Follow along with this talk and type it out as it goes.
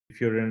if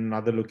you're in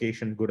another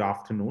location, good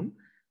afternoon,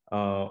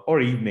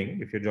 or evening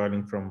if you're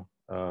joining from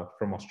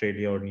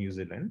Australia or New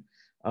Zealand.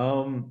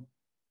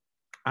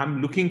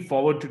 I'm looking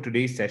forward to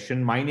today's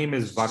session. My name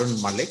is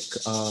Varun Malik.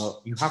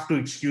 You have to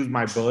excuse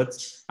my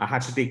birds. I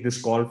had to take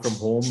this call from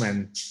home,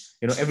 and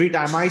every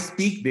time I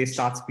speak, they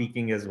start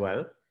speaking as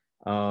well.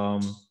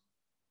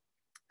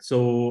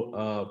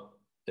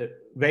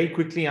 Very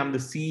quickly, I'm the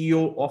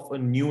CEO of a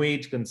new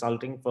age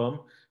consulting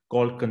firm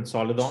called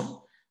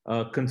Consolidon.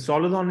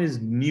 Consolidon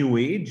is new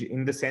age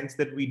in the sense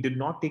that we did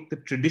not take the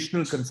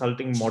traditional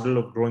consulting model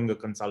of growing a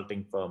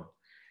consulting firm.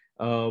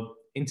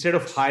 Instead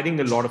of hiring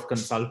a lot of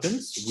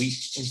consultants, we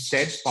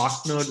instead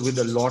partnered with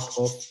a lot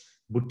of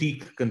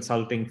boutique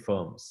consulting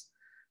firms.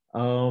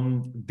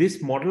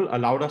 This model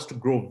allowed us to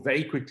grow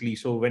very quickly.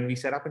 So when we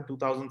set up in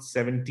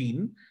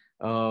 2017,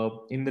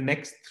 in the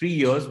next 3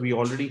 years, we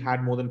already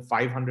had more than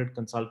 500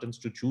 consultants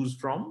to choose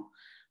from.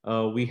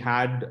 We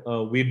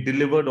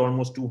delivered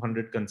almost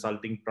 200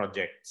 consulting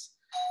projects.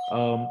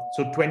 So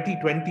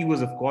 2020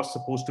 was, of course,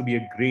 supposed to be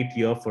a great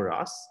year for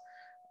us.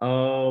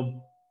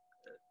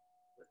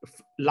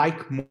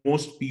 Like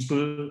most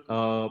people,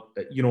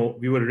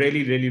 we were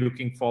really, really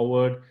looking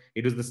forward.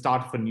 It was the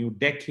start of a new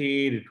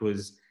decade. It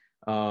was,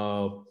 it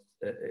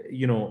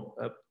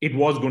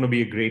was going to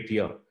be a great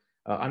year.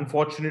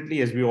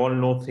 Unfortunately, as we all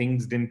know,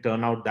 things didn't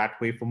turn out that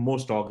way for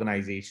most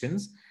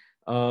organizations.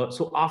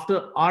 So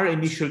after our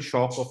initial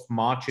shock of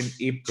March and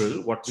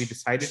April, what we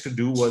decided to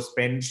do was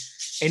spend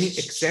any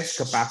excess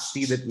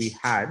capacity that we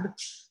had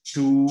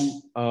to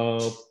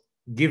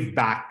give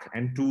back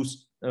and to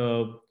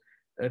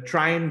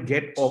try and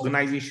get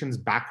organizations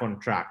back on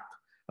track.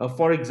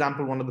 For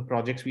example, one of the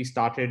projects we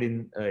started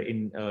in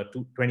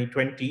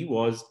 2020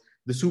 was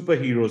the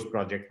Superheroes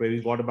Project, where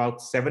we got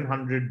about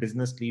 700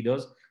 business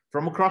leaders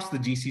from across the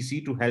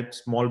GCC to help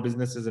small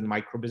businesses and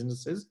micro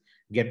businesses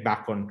get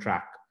back on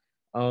track.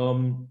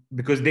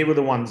 Because they were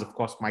the ones, of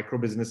course, micro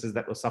businesses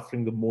that were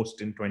suffering the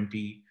most in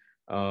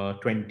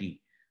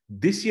 2020.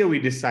 This year, we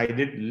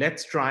decided,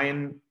 let's try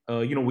and,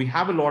 we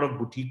have a lot of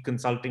boutique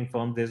consulting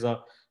firms. There's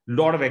a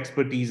lot of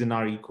expertise in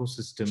our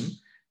ecosystem.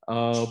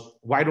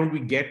 Why don't we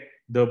get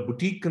the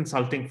boutique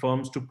consulting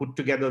firms to put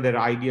together their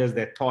ideas,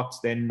 their thoughts,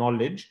 their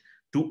knowledge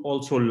to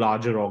also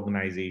larger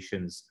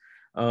organizations?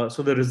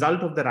 So the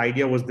result of that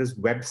idea was this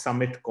web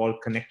summit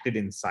called Connected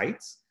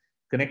Insights.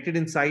 Connected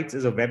Insights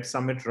is a web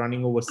summit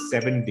running over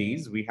 7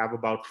 days. We have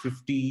about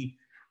 50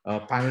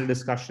 panel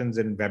discussions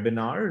and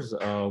webinars.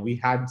 We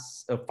had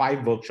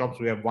 5 workshops.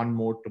 We have 1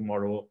 more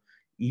tomorrow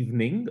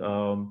evening.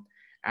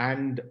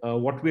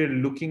 What we're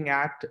looking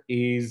at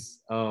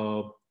is,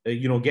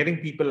 getting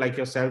people like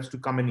yourselves to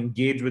come and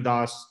engage with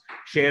us,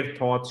 share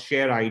thoughts,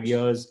 share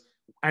ideas,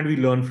 and we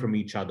learn from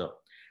each other.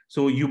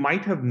 So you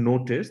might have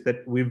noticed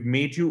that we've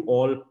made you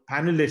all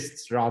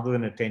panelists rather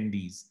than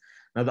attendees.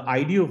 Now, the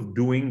idea of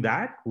doing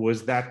that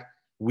was that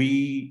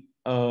we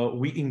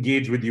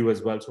engage with you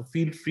as well. So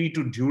feel free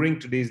to, during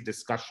today's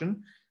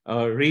discussion,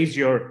 raise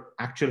your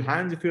actual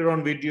hands if you're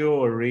on video,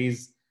 or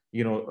use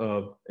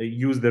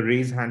the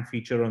raise hand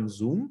feature on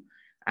Zoom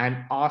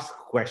and ask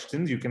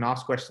questions. You can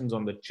ask questions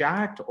on the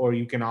chat, or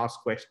you can ask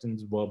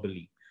questions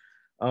verbally.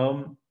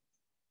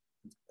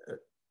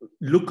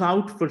 Look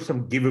out for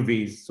some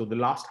giveaways. So the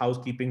last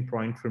housekeeping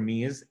point for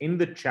me is, in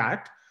the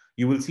chat,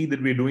 you will see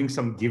that we're doing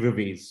some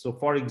giveaways. So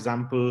for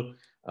example,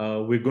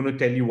 we're going to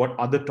tell you what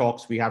other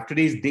talks we have.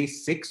 Today is day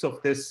 6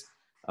 of this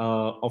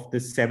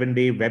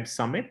 7-day web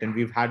summit, and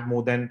we've had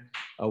more than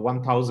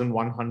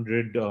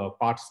 1,100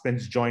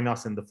 participants join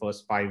us in the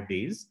first 5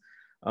 days.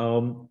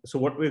 So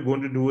what we're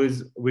going to do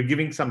is we're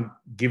giving some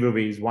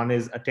giveaways. One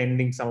is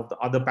attending some of the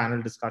other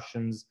panel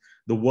discussions,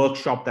 the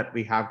workshop that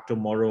we have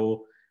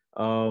tomorrow.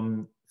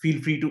 Feel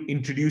free to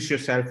introduce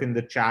yourself in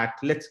the chat.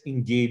 Let's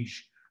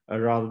engage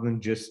rather than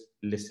just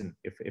listen,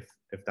 if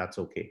that's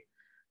okay.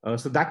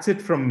 So that's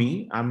it from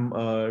me. I'm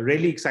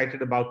really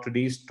excited about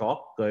today's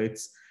talk.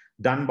 It's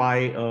done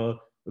by a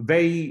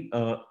very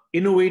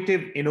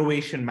innovative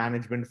innovation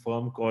management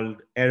firm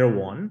called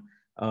Erawan.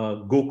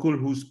 Gokul,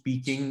 who's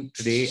speaking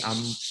today.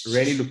 I'm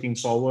really looking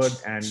forward,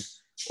 and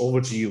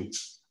over to you.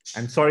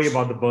 And sorry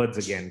about the birds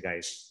again,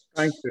 guys.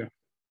 Thank you.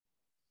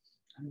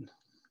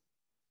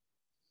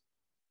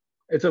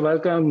 It's a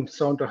welcome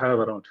sound to have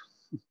around.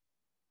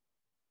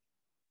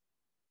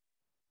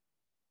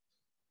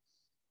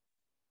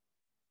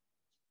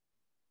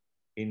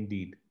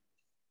 Indeed.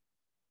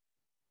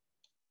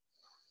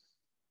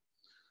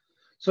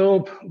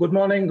 So good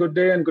morning, good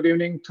day, and good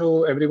evening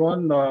to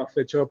everyone,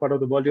 whichever part of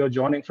the world you're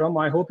joining from.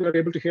 I hope you're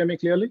able to hear me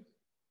clearly.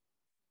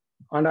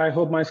 And I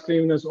hope my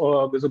screen is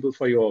visible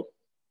for you all.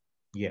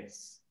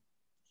 Yes.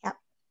 Yep.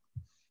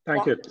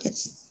 Thank you.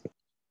 Yes.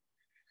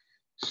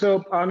 So,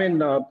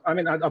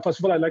 first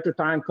of all, I'd like to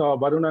thank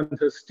Varun and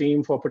his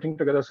team for putting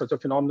together such a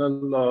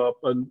phenomenal,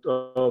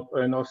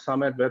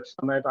 summit, web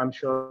summit. I'm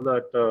sure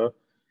that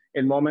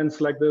in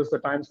moments like this, the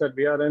times that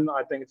we are in,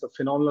 I think it's a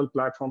phenomenal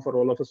platform for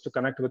all of us to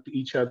connect with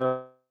each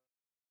other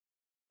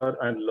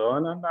and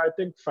learn. And I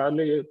think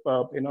fairly,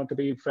 to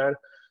be fair,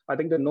 I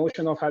think the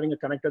notion of having a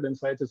connected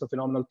insights is a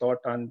phenomenal thought,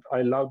 and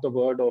I love the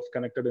word of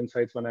connected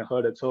insights when I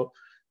heard it. So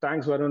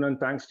thanks, Varun, and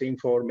thanks, team,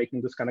 for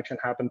making this connection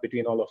happen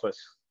between all of us.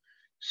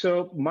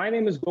 So my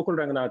name is Gokul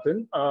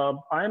Ranganathan.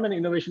 I am an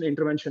innovation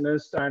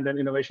interventionist and an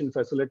innovation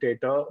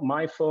facilitator.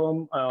 My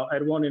firm,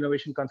 Erwan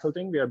Innovation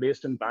Consulting, we are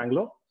based in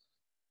Bangalore.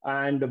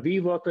 And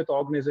we work with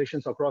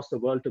organizations across the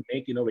world to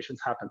make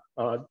innovations happen.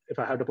 If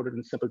I have to put it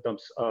in simple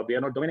terms, we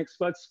are not domain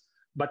experts,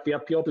 but we are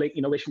pure play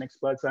innovation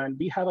experts. And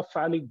we have a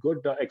fairly good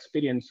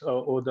experience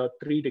over the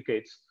 3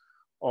 decades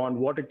on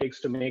what it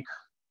takes to make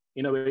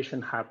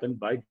innovation happen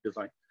by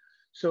design.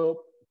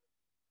 So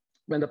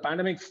when the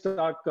pandemic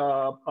struck,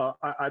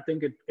 I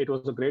think it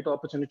was a great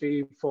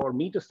opportunity for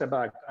me to step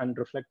back and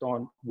reflect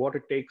on what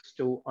it takes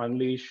to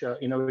unleash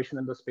innovation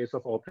in the space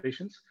of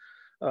operations,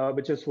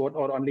 which is what,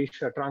 or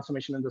unleash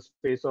transformation in the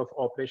space of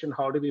operation.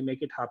 How do we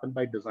make it happen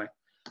by design?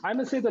 I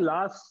must say the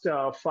last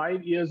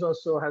 5 years or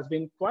so has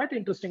been quite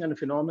interesting and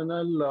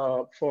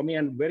phenomenal for me,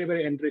 and very,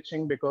 very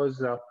enriching,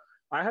 because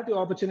I had the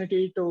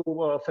opportunity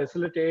to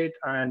facilitate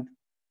and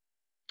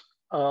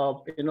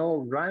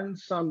run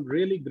some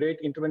really great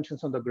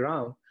interventions on the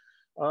ground,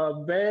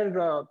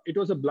 where it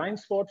was a blind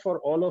spot for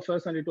all of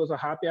us, and it was a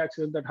happy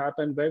accident that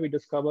happened, where we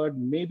discovered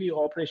maybe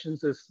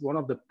operations is one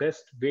of the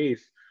best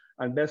ways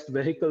and best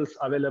vehicles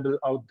available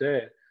out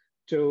there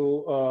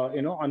to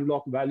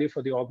unlock value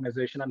for the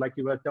organization. And like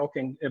you were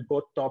talking,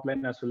 both top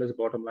line as well as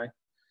bottom line.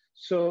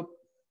 So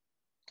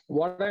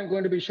what I'm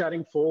going to be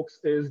sharing, folks,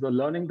 is the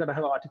learning that I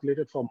have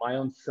articulated for my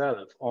own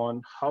self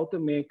on how to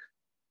make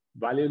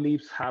value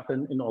leaps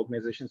happen in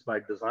organizations by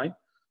design.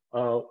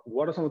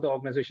 What are some of the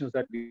organizations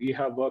that we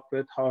have worked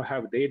with? How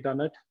have they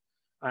done it?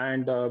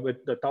 And with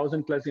the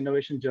 1,000+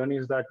 innovation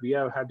journeys that we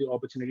have had the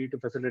opportunity to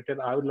facilitate,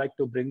 I would like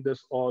to bring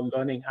this all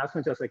learning as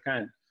much as I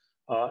can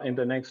in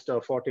the next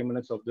 40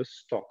 minutes of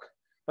this talk.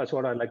 That's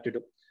what I'd like to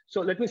do.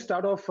 So let me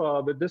start off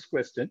with this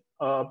question.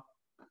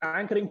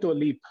 Anchoring to a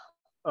leap.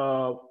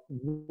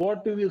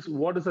 What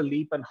is a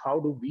leap, and how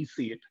do we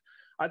see it?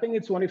 I think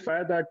it's only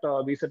fair that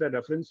we set a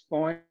reference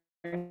point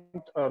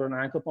or an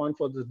anchor point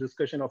for this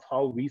discussion of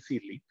how we see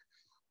leap.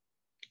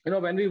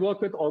 When we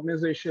work with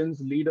organizations,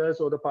 leaders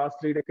over the past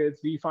 3 decades,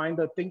 we find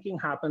that thinking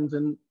happens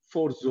in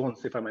 4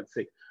 zones, if I might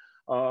say.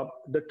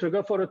 The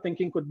trigger for a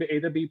thinking could be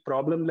either be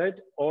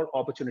problem-led or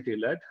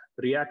opportunity-led,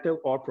 reactive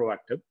or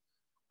proactive.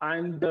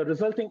 And the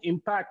resulting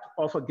impact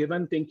of a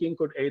given thinking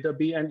could either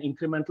be an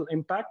incremental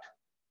impact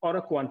or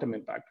a quantum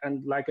impact.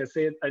 And like I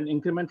said, an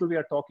incremental, we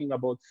are talking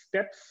about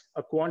steps.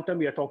 A quantum,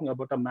 we are talking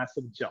about a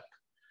massive jump.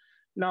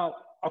 Now,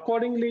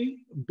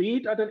 accordingly, be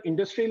it at an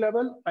industry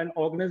level, an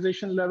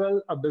organization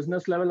level, a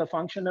business level, a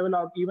function level,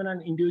 or even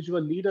an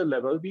individual leader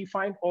level, we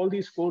find all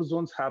these 4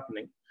 zones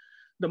happening.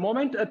 The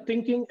moment a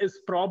thinking is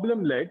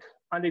problem-led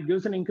and it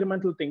gives an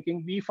incremental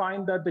thinking, we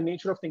find that the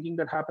nature of thinking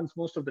that happens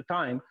most of the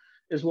time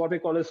is what we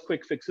call as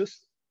quick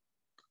fixes.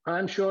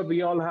 I'm sure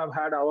we all have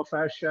had our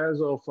fair shares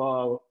of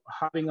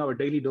having our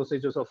daily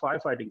dosages of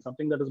firefighting,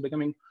 something that is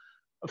becoming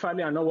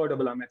fairly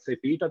unavoidable, I might say,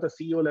 be it at the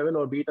CEO level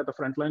or be it at the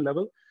frontline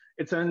level.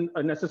 It's a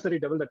necessary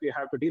devil that we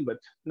have to deal with.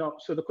 Now,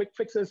 so the quick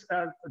fixes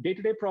are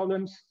day-to-day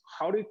problems.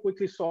 How do you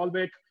quickly solve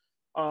it?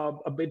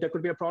 There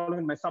could be a problem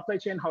in my supply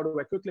chain. How do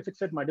I quickly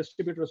fix it? My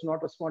distributor is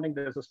not responding.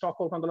 There's a stock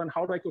out on the line.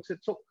 How do I fix it?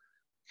 So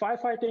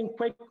firefighting,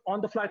 quick,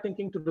 on-the-fly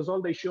thinking to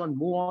resolve the issue and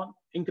move on,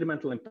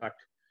 incremental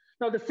impact.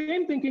 Now, the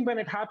same thinking when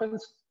it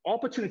happens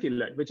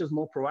opportunity-led, which is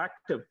more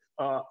proactive,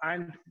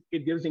 and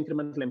it gives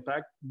incremental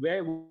impact,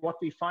 where what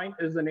we find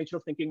is the nature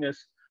of thinking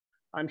is,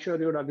 I'm sure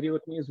you would agree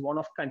with me, is one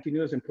of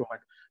continuous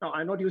improvement. Now,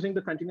 I'm not using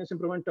the continuous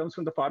improvement terms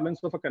from the parlance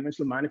of a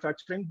conventional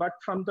manufacturing, but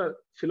from the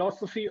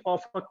philosophy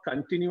of a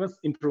continuous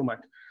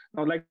improvement.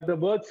 Now, like the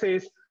word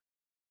says,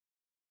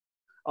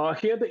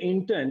 here the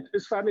intent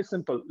is fairly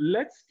simple.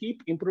 Let's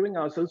keep improving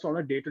ourselves on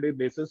a day-to-day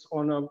basis,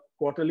 on a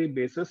quarterly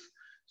basis.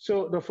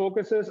 So the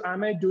focus is,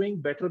 am I doing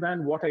better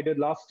than what I did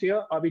last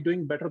year? Are we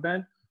doing better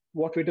than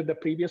what we did the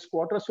previous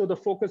quarter? So the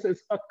focus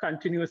is a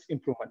continuous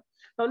improvement.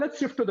 Now let's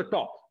shift to the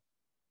top,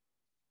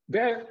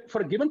 where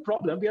for a given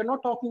problem, we are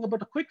not talking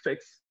about a quick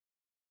fix,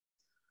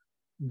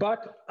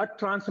 but a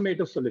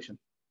transformative solution.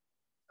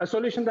 A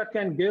solution that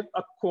can give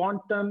a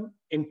quantum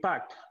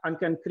impact and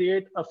can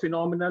create a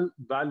phenomenal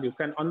value,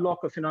 can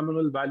unlock a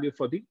phenomenal value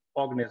for the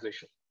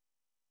organization.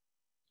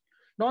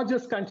 Not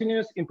just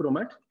continuous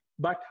improvement,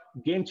 but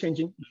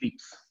game-changing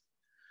leaps.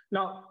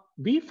 Now,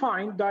 we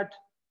find that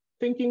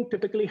thinking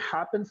typically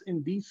happens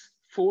in these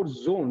 4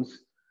 zones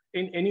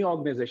in any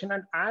organization.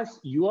 And as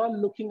you are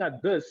looking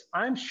at this,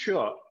 I'm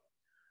sure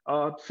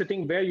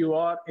sitting where you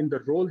are in the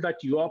role that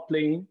you are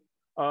playing,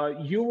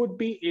 you would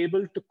be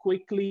able to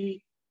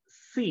quickly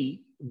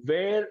see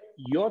where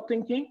your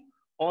thinking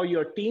or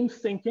your team's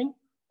thinking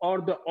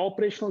or the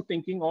operational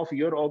thinking of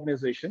your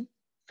organization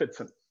fits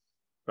in,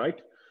 right?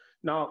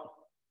 Now,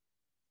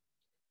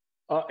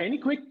 any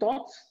quick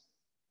thoughts?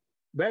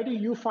 Where do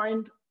you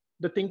find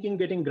the thinking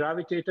getting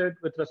gravitated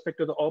with respect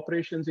to the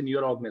operations in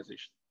your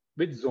organization?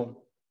 Which zone?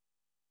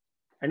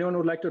 Anyone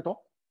would like to talk?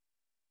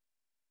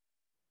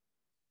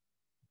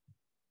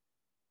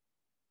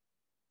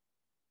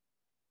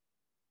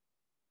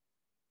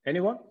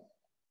 Anyone?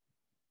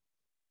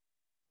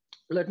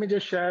 Let me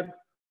just share.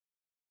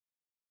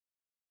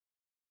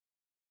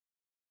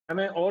 Am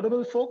I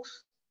audible,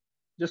 folks?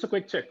 Just a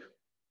quick check.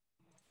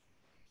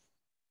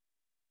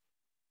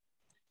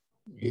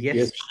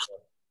 Yes.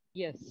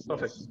 Yes.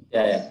 Perfect.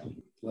 Yeah.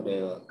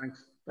 Whatever.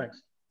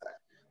 Thanks.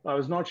 I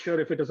was not sure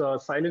if it is a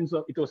silence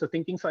or it was a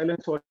thinking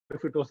silence or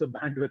if it was a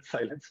bandwidth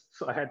silence.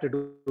 So I had to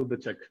do the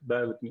check.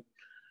 Bear with me.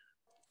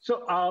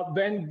 So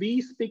when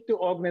we speak to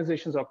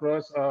organizations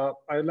across, I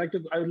would like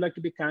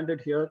to be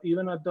candid here.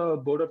 Even at the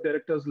board of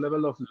directors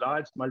level of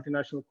large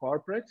multinational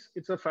corporates,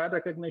 it's a fair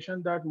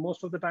recognition that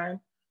most of the time,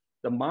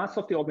 the mass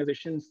of the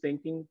organization's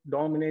thinking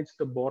dominates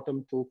the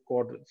bottom two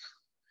quadrants.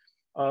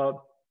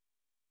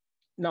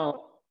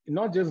 Now,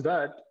 not just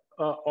that,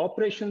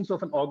 operations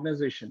of an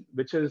organization,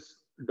 which is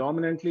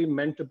dominantly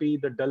meant to be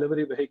the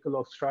delivery vehicle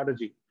of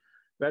strategy,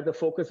 where the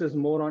focus is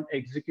more on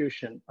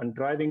execution and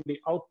driving the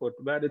output,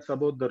 where it's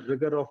about the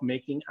rigor of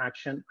making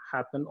action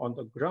happen on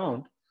the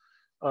ground.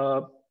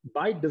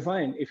 By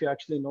design, if you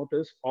actually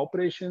notice,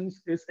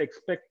 operations is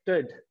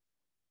expected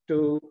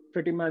to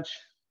pretty much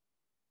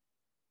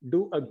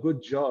do a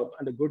good job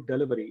and a good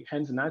delivery.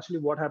 Hence, naturally,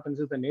 what happens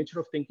is the nature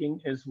of thinking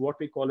is what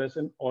we call as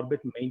an orbit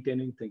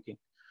maintaining thinking.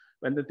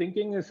 When the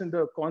thinking is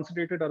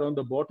concentrated around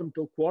the bottom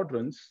two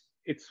quadrants,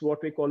 it's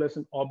what we call as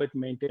an orbit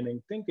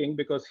maintaining thinking,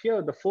 because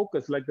here the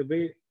focus, like the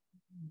way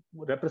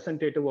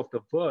representative of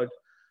the word,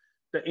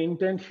 the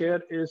intent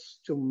here is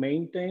to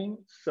maintain,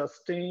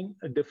 sustain,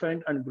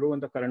 defend, and grow in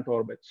the current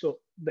orbit. So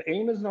the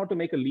aim is not to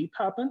make a leap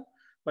happen,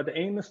 but the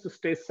aim is to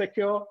stay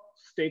secure,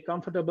 stay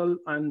comfortable,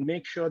 and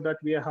make sure that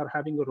we are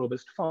having a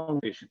robust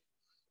foundation.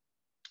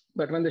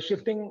 But when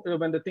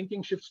the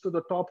thinking shifts to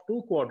the top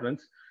two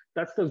quadrants,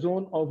 that's the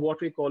zone of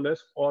what we call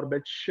as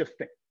orbit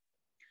shifting.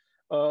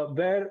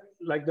 Where,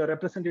 like the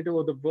representative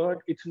of the word,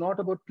 it's not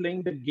about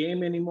playing the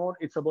game anymore.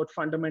 It's about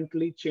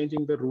fundamentally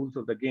changing the rules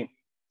of the game.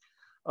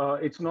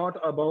 It's not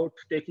about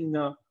taking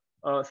a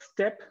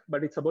step,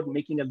 but it's about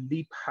making a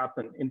leap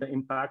happen in the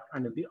impact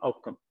and in the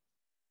outcome.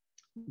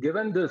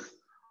 Given this,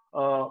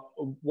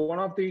 one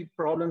of the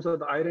problems or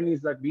the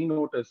ironies that we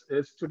notice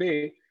is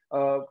today,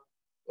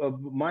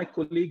 my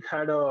colleague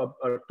had a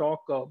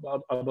talk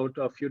about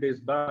a few days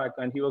back,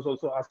 and he was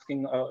also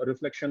asking a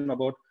reflection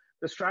about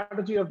the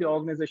strategy of the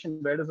organization.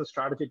 Where does the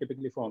strategy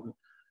typically fall?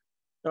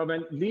 Now,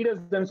 when leaders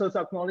themselves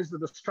acknowledge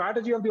that the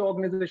strategy of the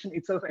organization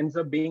itself ends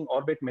up being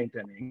orbit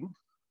maintaining,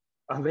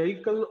 a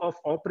vehicle of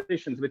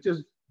operations, which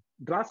is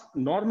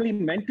normally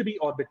meant to be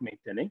orbit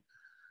maintaining,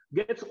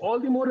 gets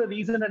all the more a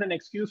reason and an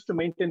excuse to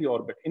maintain the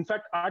orbit. In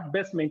fact, at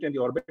best, maintain the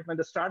orbit. When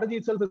the strategy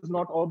itself is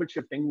not orbit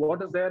shifting,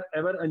 what is there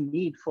ever a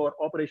need for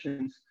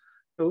operations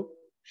to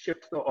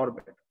shift the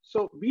orbit?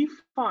 So we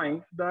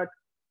find that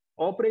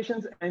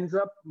operations ends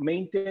up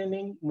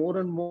maintaining more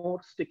and more,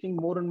 sticking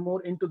more and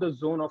more into the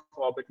zone of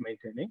orbit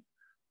maintaining.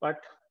 But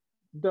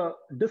the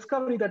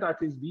discovery that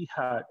at least we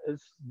had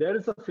is there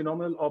is a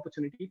phenomenal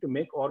opportunity to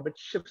make orbit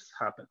shifts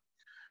happen.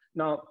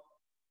 Now,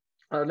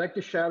 I'd like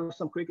to share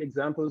some quick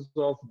examples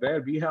of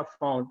where we have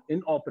found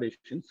in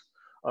operations,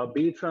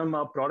 be it from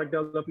a product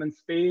development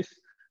space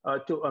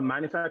to a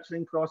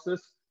manufacturing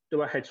process,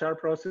 to a HR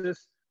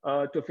process,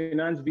 to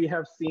finance. We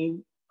have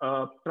seen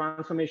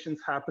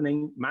transformations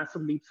happening,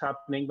 massive leaps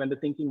happening when the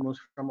thinking moves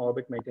from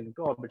orbit maintaining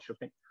to orbit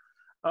shifting.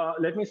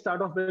 Let me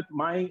start off with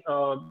my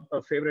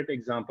favorite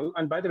example.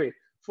 And by the way,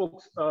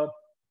 folks,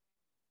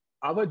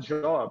 our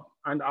job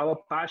and our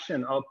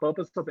passion, our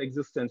purpose of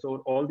existence over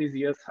all these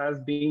years has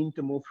been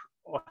to move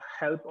or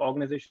help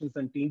organizations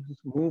and teams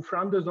move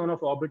from the zone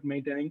of orbit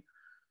maintaining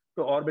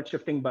to orbit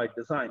shifting by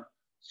design.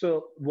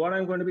 So what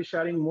I'm going to be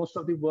sharing, most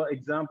of the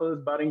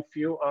examples, barring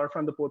few, are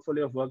from the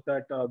portfolio of work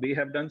that we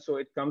have done. So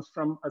it comes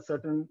from a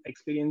certain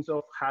experience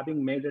of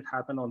having made it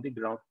happen on the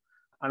ground.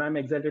 And I'm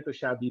excited to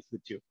share these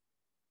with you.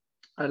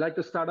 I'd like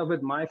to start off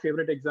with my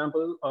favorite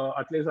example.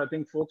 At least I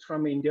think folks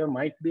from India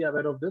might be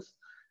aware of this,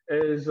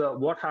 is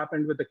what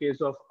happened with the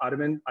case of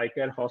Arvind Eye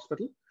Care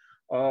Hospital.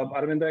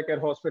 Arvind Eye Care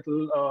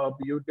Hospital,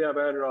 you'd be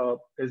aware,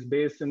 is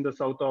based in the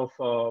south of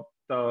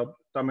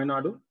Tamil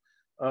Nadu.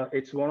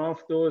 It's one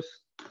of those,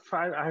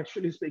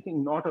 actually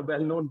speaking, not a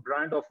well-known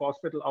brand of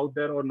hospital out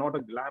there, or not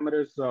a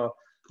glamorous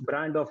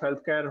brand of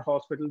healthcare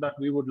hospital that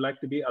we would like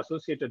to be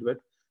associated with.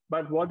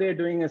 But what they're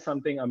doing is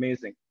something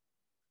amazing.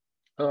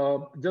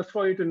 Just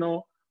for you to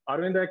know,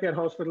 Arvind Eye Care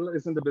Hospital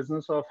is in the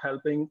business of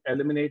helping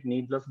eliminate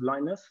needless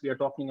blindness. We are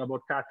talking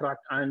about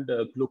cataract and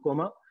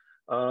glaucoma.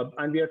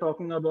 And we are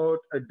talking about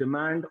a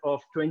demand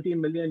of 20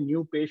 million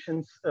new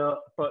patients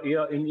per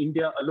year in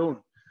India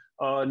alone,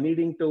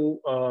 needing to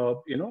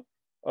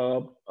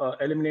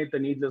eliminate the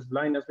needless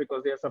blindness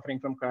because they are suffering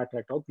from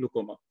cataract or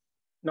glaucoma.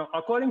 Now,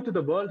 according to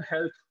the World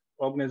Health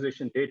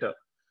Organization data,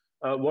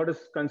 what is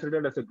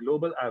considered as a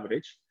global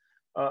average,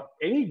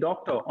 any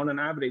doctor on an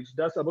average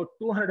does about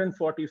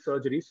 240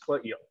 surgeries per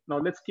year. Now,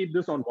 let's keep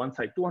this on one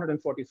side.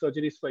 240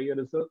 surgeries per year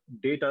is the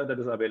data that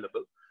is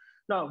available.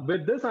 Now,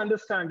 with this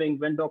understanding,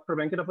 when Dr.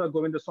 Venkatappa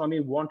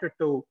Govindaswamy wanted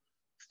to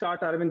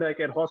start Arvind Eye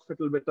Care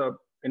Hospital with a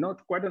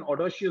quite an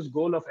audacious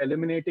goal of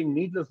eliminating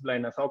needless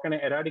blindness. How can I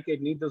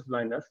eradicate needless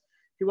blindness?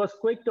 He was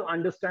quick to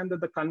understand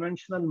that the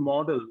conventional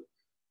model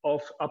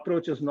of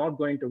approach is not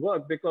going to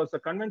work, because the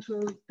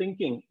conventional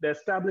thinking, the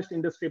established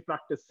industry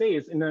practice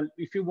says,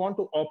 if you want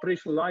to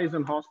operationalize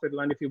in hospital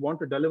and if you want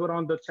to deliver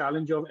on the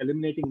challenge of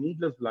eliminating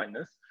needless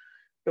blindness,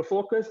 the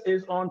focus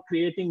is on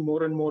creating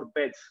more and more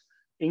beds,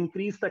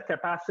 increase the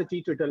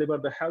capacity to deliver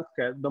the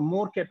healthcare. The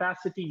more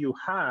capacity you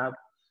have,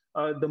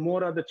 the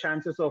more are the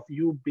chances of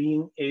you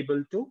being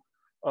able to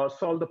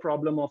solve the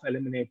problem of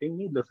eliminating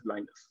needless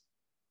blindness.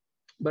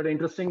 But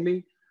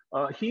interestingly,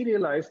 he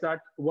realized that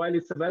while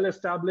it's a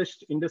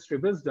well-established industry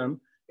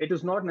wisdom, it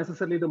is not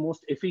necessarily the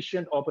most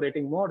efficient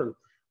operating model,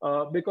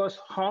 because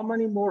how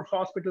many more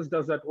hospitals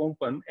does that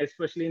open,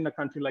 especially in a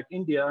country like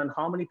India, and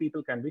how many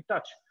people can we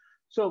touch?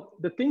 So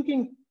the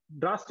thinking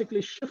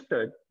drastically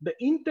shifted. The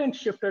intent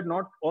shifted,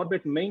 not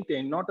orbit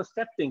maintain, not a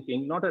step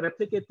thinking, not a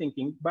replicate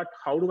thinking, but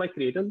how do I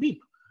create a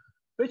leap?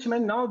 Which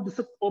meant now this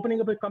is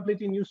opening up a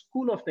completely new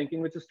school of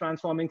thinking, which is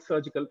transforming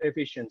surgical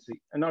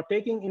efficiency. And now,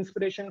 taking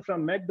inspiration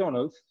from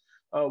McDonald's,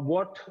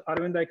 what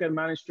Aravind Eye Care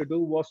managed to do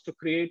was to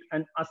create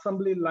an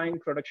assembly line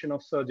production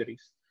of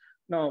surgeries.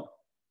 Now,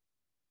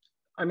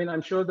 I mean,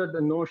 I'm sure that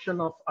the notion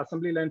of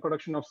assembly line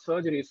production of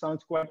surgery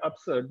sounds quite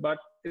absurd, but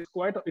it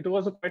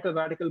was quite a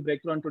radical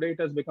breakthrough, and today it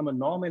has become a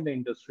norm in the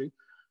industry.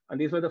 And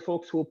these were the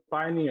folks who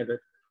pioneered it.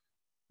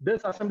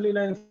 This assembly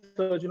line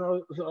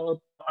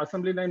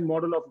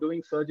model of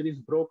doing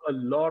surgeries broke a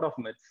lot of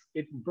myths.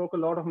 It broke a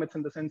lot of myths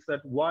in the sense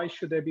that why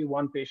should there be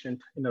one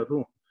patient in a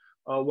room?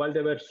 While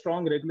there were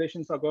strong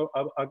regulations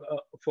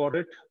for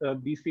it,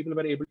 these people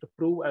were able to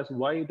prove as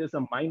why it is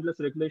a mindless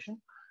regulation,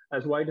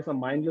 as why it is a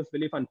mindless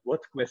belief and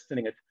worth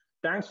questioning it.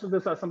 Thanks to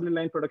this assembly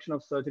line production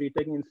of surgery,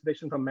 taking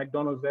inspiration from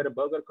McDonald's, where a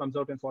burger comes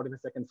out in 45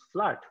 seconds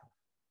flat,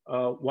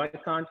 why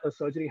can't a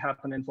surgery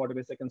happen in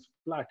 45 seconds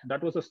flat?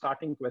 That was a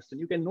starting question.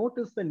 You can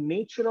notice the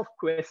nature of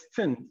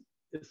question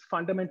is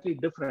fundamentally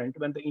different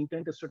when the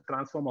intent is to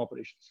transform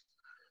operations.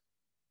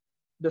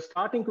 The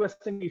starting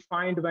question we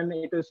find when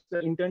the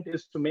intent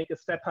is to make a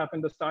step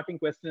happen, the starting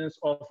question is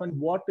often,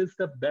 what is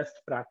the best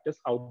practice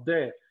out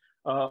there?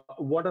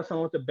 What are some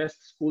of the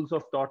best schools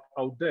of thought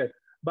out there?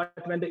 But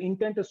when the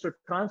intent is to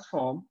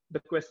transform, the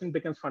question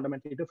becomes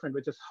fundamentally different,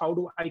 which is how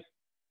do I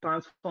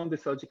transform the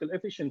surgical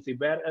efficiency?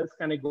 Where else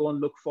can I go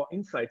and look for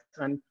insights?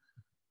 And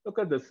look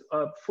at this,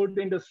 food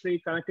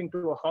industry connecting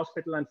to a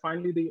hospital, and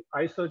finally the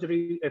eye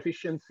surgery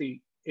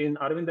efficiency in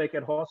Aravind Eye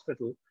Care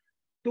Hospital.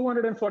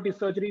 240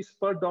 surgeries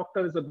per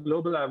doctor is a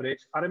global average.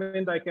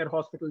 Aravind Eye Care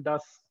Hospital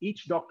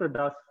each doctor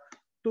does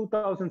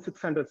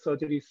 2,600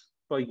 surgeries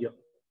per year.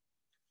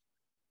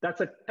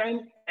 That's a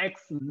 10x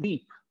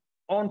leap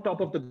on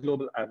top of the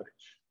global average.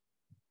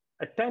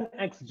 A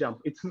 10x jump.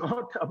 It's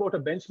not about a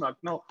benchmark.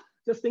 Now,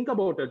 just think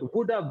about it.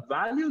 Would a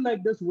value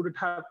like this, would it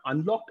have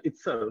unlocked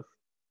itself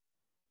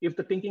if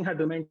the thinking had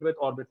remained with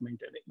orbit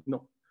maintaining?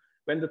 No.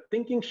 When the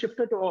thinking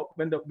shifted to,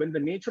 when the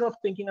nature of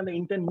thinking and the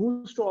intent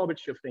moves to orbit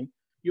shifting,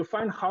 you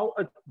find how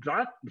a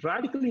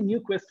radically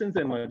new questions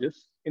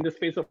emerges in the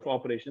space of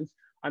operations,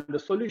 and the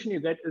solution you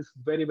get is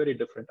very, very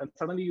different. And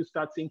suddenly you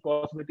start seeing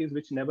possibilities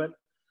which never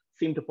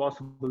seemed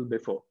possible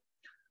before.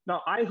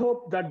 Now, I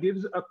hope that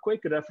gives a quick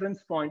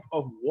reference point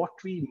of what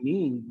we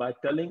mean by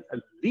telling a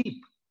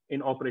leap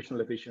in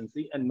operational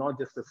efficiency and not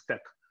just a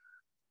step,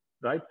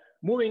 right?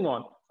 Moving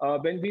on,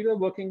 when we were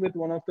working with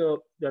one of the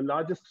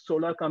largest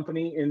solar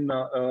company in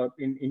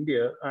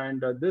India,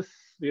 and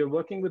we are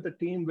working with a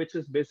team which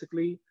is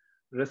basically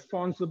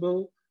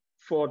responsible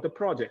for the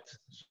projects.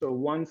 So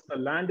once the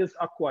land is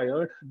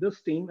acquired,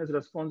 this team is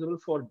responsible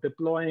for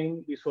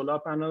deploying the solar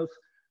panels,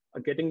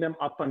 getting them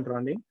up and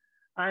running.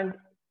 And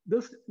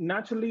this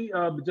naturally,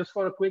 just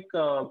for a quick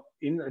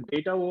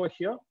data over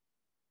here,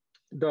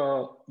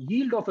 the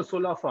yield of a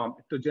solar farm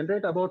to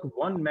generate about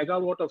 1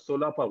 megawatt of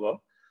solar power,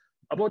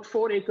 about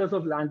 4 acres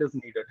of land is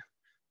needed.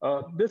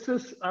 This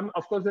is,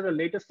 of course, there are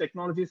latest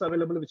technologies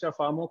available which are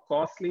far more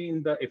costly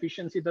in the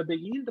efficiency that they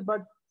yield,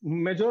 but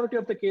majority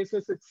of the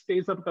cases, it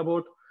stays up to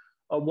about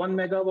 1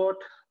 megawatt,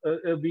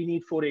 we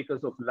need 4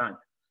 acres of land.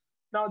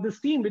 Now, this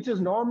team, which is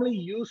normally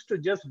used to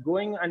just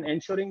going and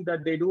ensuring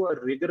that they do a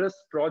rigorous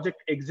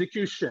project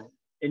execution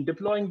in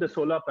deploying the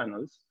solar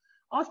panels,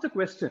 asked the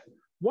question,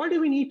 why do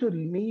we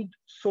need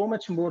so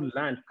much more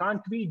land?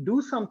 Can't we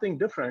do something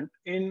different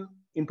in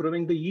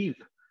improving the yield?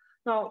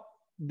 Now,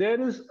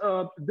 there is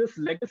this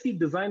legacy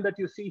design that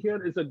you see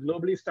here is a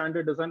globally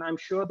standard design. I'm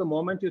sure the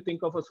moment you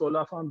think of a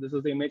solar farm, this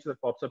is the image that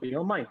pops up in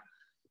your mind.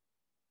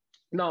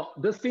 Now,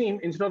 this team,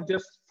 instead of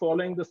just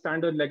following the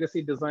standard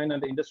legacy design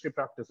and the industry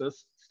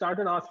practices,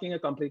 started asking a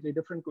completely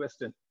different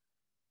question.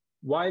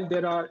 While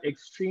there are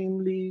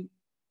extremely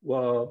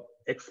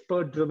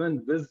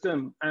expert-driven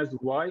wisdom as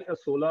why a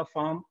solar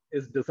farm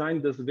is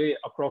designed this way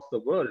across the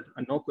world,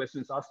 and no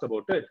questions asked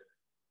about it,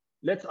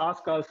 let's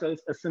ask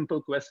ourselves a simple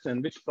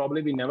question, which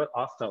probably we never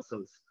asked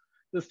ourselves.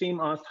 This team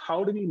asked,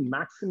 how do we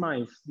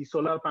maximize the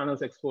solar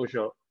panels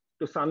exposure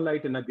to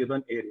sunlight in a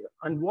given area?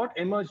 And what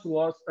emerged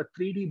was a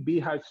 3D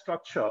beehive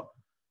structure,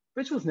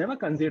 which was never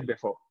conceived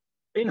before.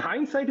 In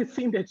hindsight, it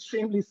seemed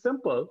extremely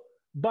simple,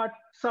 but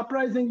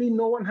surprisingly,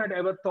 no one had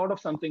ever thought of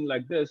something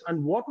like this.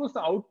 And what was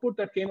the output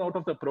that came out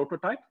of the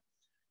prototype?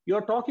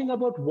 You're talking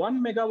about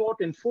 1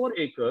 megawatt in 4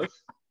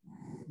 acres.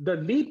 The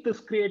leap this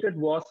created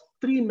was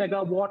 3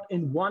 megawatt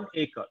in 1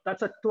 acre.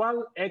 That's a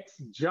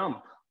 12x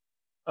jump,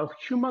 a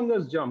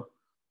humongous jump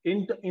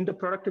in the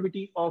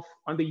productivity of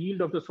on the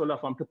yield of the solar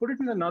farm. To put it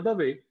in another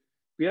way,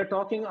 we are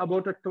talking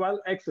about a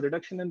 12x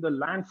reduction in the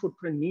land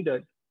footprint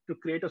needed to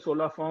create a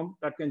solar farm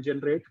that can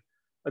generate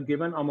a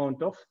given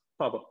amount of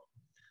power.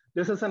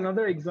 This is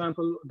another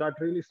example that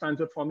really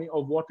stands out for me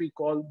of what we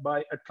call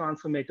by a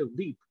transformative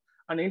leap.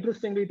 And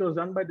interestingly, it was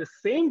done by the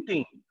same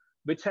team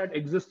which had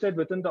existed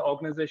within the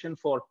organization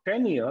for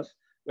 10 years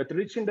with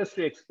rich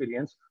industry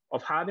experience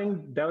of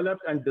having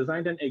developed and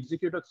designed and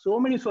executed so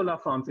many solar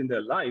farms in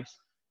their lives,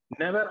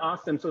 never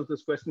asked themselves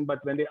this question.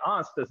 But when they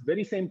asked, this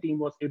very same team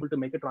was able to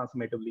make a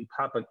transformative leap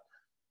happen.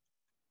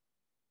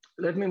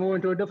 Let me move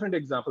into a different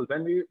example.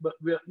 When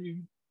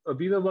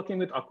we were working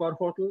with Accor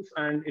Hotels,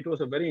 and it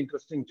was a very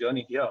interesting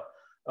journey here.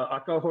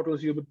 Accor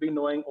Hotels, you would be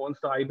knowing, owns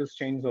the Ibis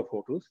chains of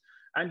hotels.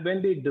 And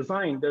when they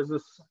design, there's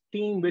this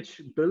team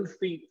which builds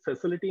the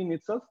facility in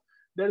itself.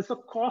 There is a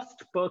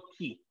cost per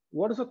key.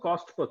 What is a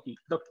cost per key?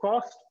 The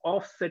cost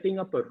of setting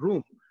up a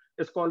room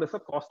is called as a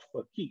cost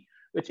per key,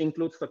 which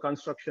includes the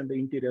construction, the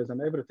interiors,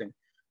 and everything.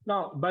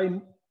 Now,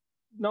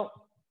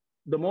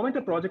 the moment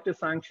a project is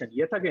sanctioned,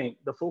 yet again,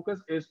 the focus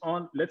is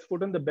on let's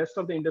put in the best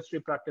of the industry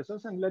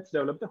practices and let's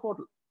develop the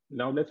hotel.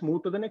 Now let's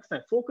move to the next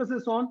time. Focus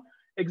is on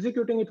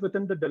executing it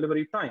within the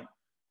delivery time.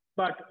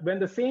 But when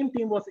the same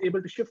team was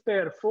able to shift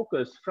their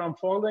focus from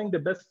following the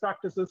best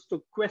practices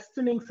to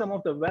questioning some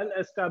of the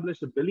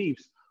well-established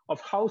beliefs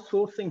of how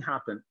sourcing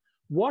happened,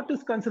 what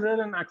is considered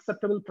an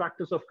acceptable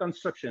practice of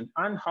construction,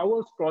 and how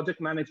was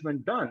project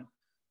management done,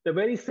 the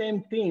very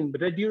same team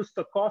reduced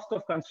the cost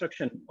of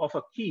construction of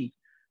a key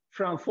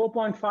from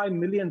 4.5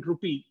 million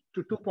rupee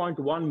to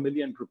 2.1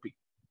 million rupee.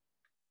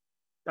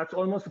 That's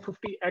almost a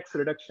 50x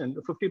reduction,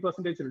 a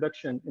 50%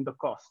 reduction in the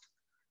cost.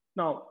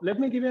 Now, let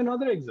me give you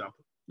another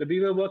example. That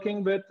we were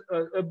working with,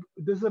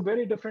 this is a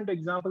very different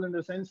example in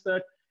the sense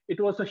that it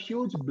was a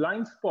huge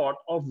blind spot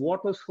of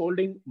what was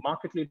holding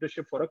market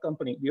leadership for a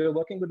company. We were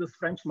working with this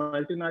French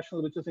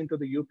multinational, which is into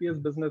the UPS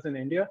business in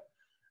India,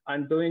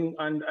 and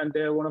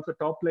they're one of the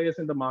top players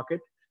in the market.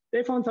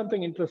 They found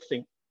something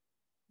interesting.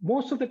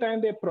 Most of the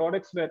time, their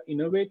products were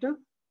innovative,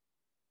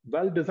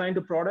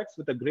 well-designed products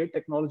with a great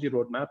technology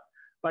roadmap.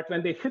 But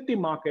when they hit the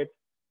market,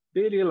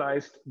 they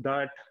realized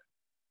that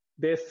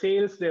their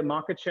sales, their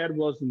market share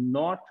was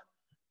not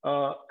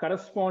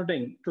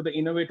corresponding to the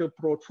innovative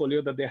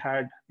portfolio that they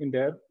had in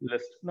their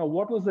list. Now,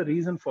 what was the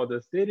reason for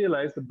this? They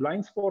realized the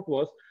blind spot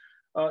was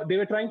they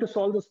were trying to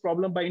solve this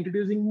problem by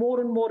introducing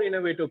more and more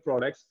innovative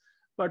products.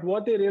 But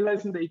what they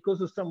realized in the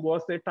ecosystem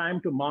was their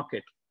time to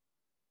market.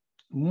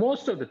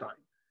 Most of the time,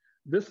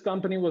 this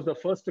company was the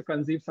first to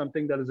conceive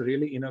something that is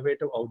really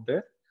innovative out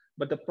there,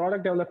 but the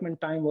product development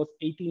time was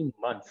 18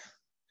 months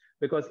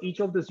because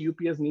each of this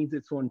UPS needs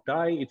its own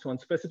die, its own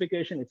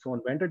specification, its own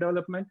vendor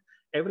development.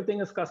 Everything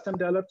is custom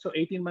developed, so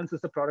 18 months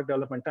is the product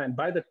development time.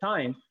 By the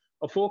time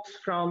folks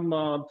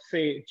from,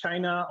 say,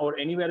 China or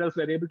anywhere else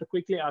were able to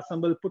quickly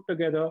assemble, put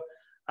together,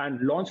 and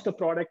launch the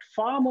product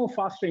far more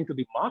faster into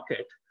the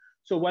market.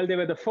 So while they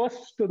were the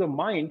first to the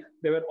mind,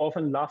 they were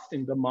often last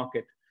in the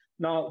market.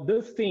 Now,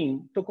 this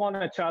team took on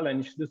a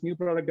challenge, this new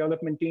product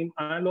development team,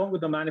 along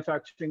with the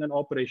manufacturing and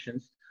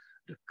operations,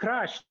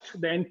 crashed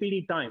the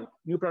NPD time,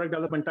 new product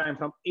development time,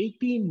 from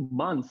 18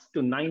 months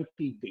to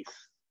 90 days.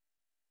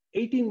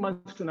 18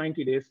 months to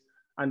 90 days,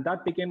 and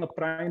that became a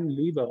prime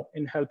lever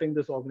in helping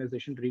this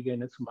organization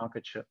regain its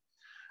market share.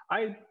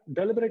 I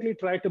deliberately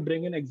tried to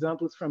bring in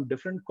examples from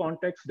different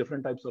contexts,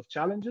 different types of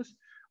challenges.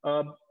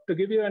 To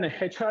give you an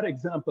HR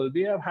example,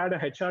 we have had a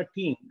HR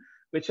team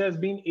which has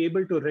been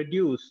able to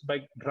reduce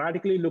by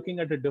radically looking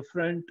at a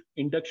different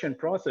induction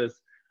process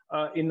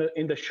in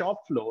the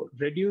shop floor,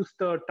 reduce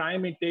the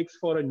time it takes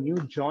for a new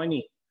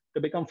joinee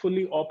to become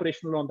fully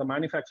operational on the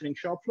manufacturing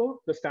shop floor.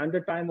 The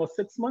standard time was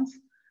 6 months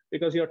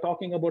because you're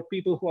talking about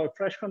people who are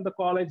fresh from the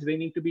college. They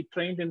need to be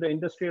trained in the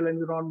industrial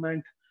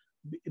environment,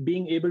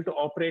 being able to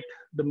operate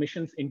the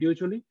machines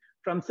individually.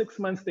 From 6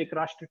 months, they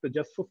crashed it to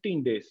just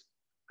 15 days,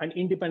 an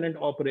independent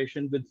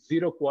operation with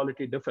zero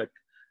quality defect.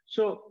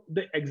 So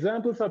the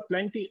examples are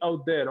plenty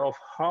out there of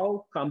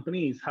how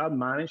companies have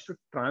managed to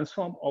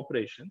transform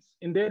operations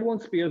in their own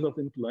spheres of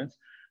influence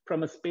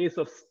from a space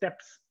of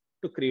steps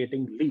to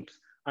creating leaps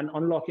and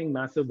unlocking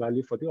massive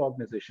value for the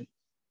organization.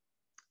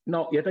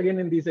 Now, yet again,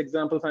 in these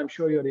examples, I'm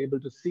sure you're able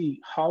to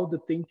see how the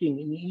thinking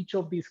in each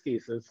of these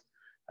cases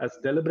has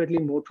deliberately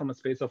moved from a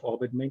space of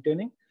orbit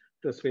maintaining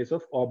to a space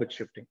of orbit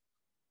shifting.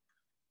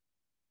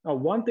 Now,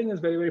 one thing is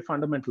very, very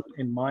fundamental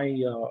in my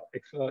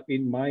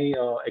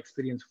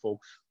experience,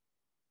 folks.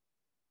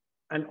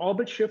 An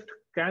orbit shift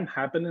can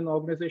happen in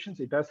organizations.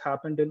 It has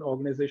happened in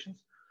organizations.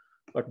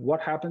 But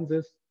what happens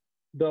is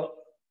the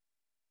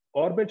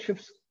orbit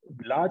shifts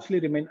largely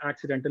remain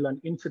accidental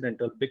and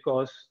incidental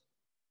because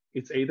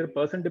It's either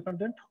person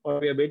dependent or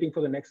we are waiting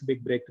for the next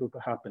big breakthrough to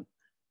happen.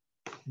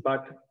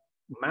 But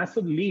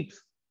massive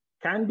leaps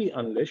can be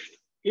unleashed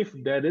if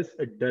there is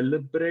a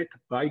deliberate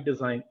by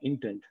design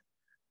intent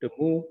to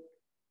move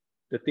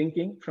the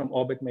thinking from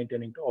orbit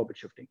maintaining to orbit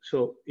shifting.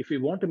 So if we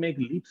want to make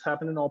leaps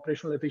happen in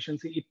operational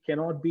efficiency, it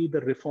cannot be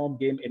the reform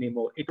game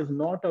anymore. It is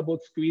not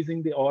about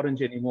squeezing the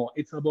orange anymore.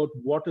 It's about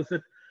what is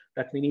it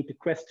that we need to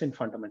question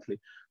fundamentally?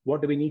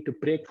 What do we need to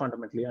break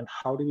fundamentally? And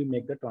how do we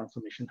make the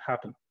transformation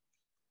happen?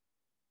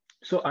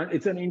 So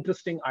it's an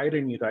interesting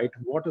irony, right?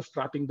 What is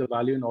trapping the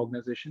value in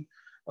organization?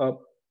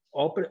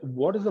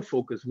 What is the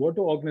focus? What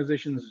do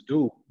organizations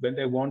do when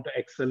they want to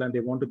excel and they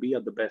want to be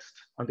at the best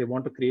and they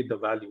want to create the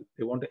value?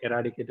 They want to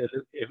eradicate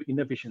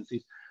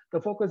inefficiencies.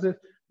 The focus is,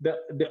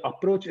 the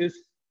approach is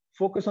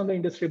focus on the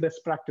industry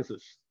best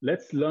practices.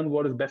 Let's learn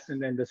what is best in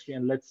the industry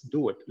and let's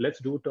do it. Let's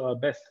do it to our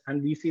best.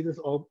 And we see this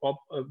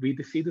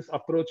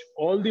approach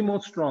all the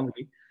more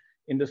strongly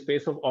in the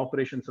space of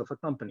operations of a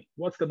company.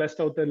 What's the best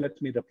out there? Let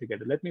me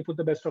replicate it. Let me put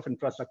the best of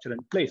infrastructure in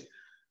place.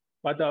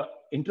 But the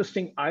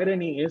interesting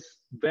irony is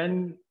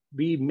when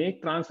we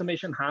make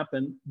transformation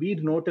happen, we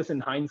notice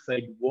in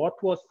hindsight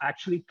what was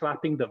actually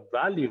trapping the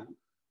value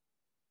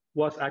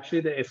was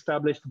actually the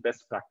established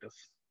best practice.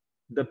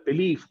 The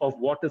belief of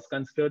what is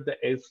considered the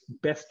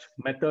best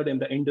method in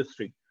the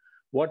industry,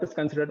 what is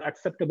considered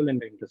acceptable in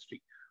the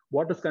industry,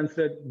 what is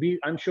considered,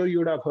 I'm sure you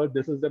would have heard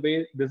this is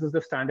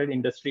the standard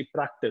industry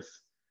practice.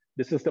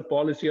 This is the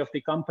policy of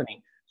the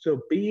company.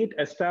 So be it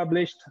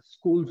established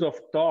schools of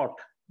thought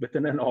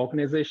within an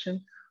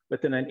organization,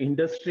 within an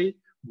industry,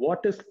 what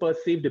is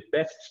perceived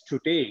best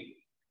today,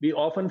 we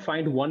often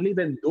find only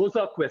when those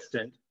are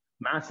questioned,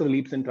 massive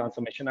leaps in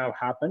transformation have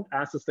happened,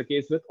 as is the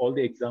case with all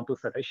the examples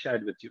that I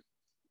shared with you.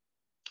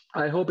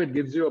 I hope it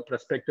gives you a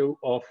perspective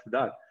of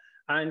that.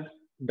 And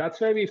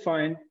that's why we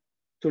find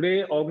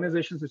today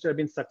organizations which have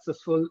been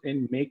successful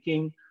in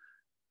making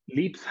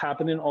leaps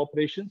happen in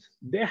operations,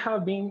 they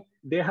have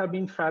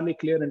been fairly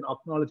clear in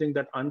acknowledging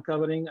that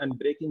uncovering and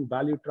breaking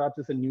value traps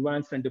is a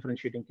nuanced and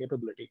differentiating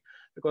capability,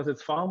 because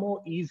it's far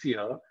more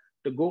easier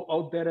to go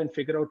out there and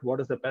figure out what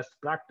is the best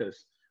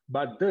practice.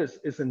 But this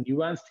is a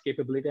nuanced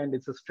capability and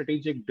it's a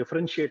strategic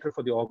differentiator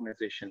for the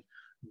organization.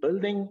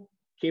 Building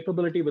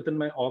capability within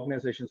my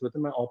organizations,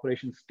 within my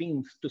operations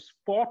teams to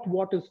spot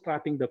what is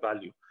trapping the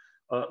value.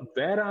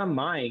 Where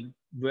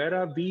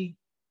are we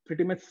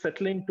pretty much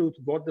settling to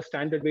what the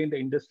standard way in the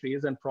industry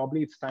is, and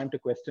probably it's time to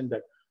question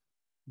that.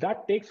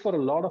 That takes for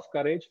a lot of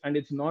courage, and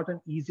it's not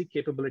an easy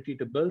capability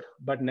to build,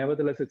 but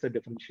nevertheless, it's a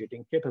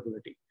differentiating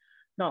capability.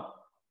 Now,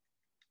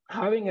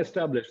 having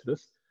established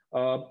this,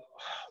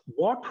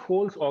 what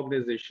holds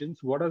organizations,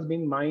 what has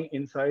been my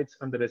insights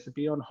and the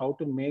recipe on how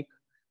to make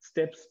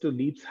steps to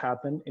leaps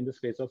happen in the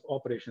space of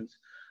operations?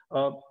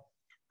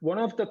 One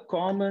of the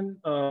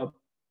common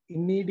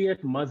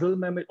immediate muscle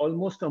memory,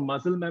 almost a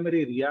muscle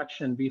memory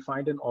reaction we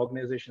find in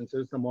organizations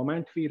is the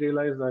moment we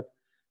realize that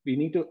we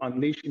need to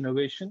unleash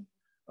innovation.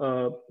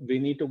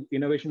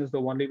 Innovation is the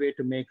only way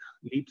to make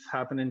leaps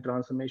happen in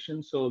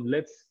transformation. So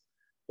let's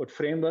put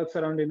frameworks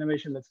around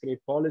innovation. Let's create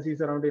policies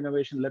around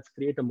innovation. Let's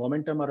create a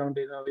momentum around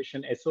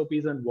innovation,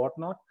 SOPs and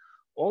whatnot.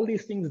 All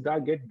these things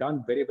that get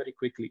done very, very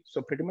quickly.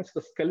 So pretty much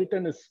the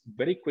skeleton is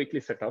very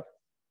quickly set up.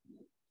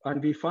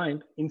 And we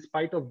find, in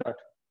spite of that,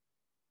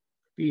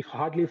 we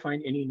hardly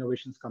find any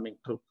innovations coming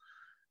through.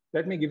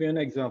 Let me give you an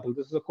example.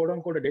 This is a quote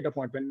unquote a data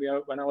point.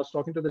 When I was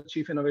talking to the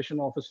chief innovation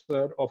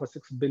officer of a $6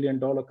 billion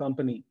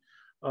company,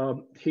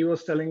 he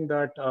was telling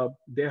that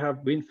they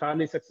have been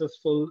fairly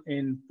successful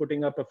in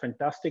putting up a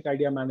fantastic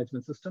idea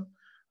management system.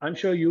 I'm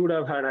sure you would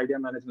have had idea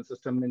management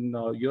system in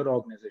your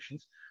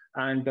organizations.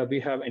 And we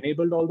have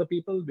enabled all the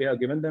people, we have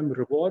given them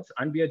rewards,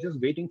 and we are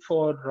just waiting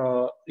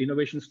for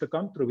innovations to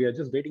come through. We are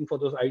just waiting for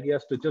those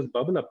ideas to just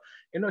bubble up.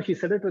 You know, he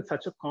said it with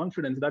such a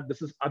confidence that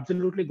this is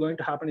absolutely going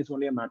to happen. It's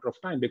only a matter of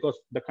time because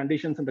the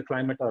conditions and the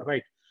climate are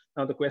right.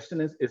 Now, the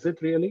question is it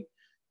really?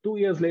 2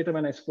 years later,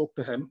 when I spoke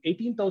to him,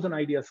 18,000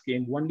 ideas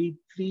came, only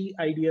 3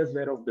 ideas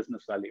were of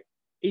business value.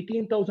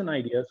 18,000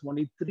 ideas,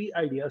 only 3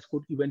 ideas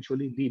could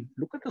eventually lead.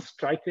 Look at the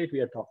strike rate we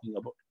are talking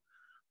about.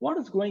 What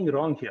is going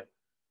wrong here?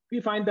 We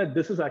find that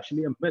this is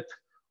actually a myth.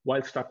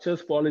 While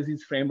structures,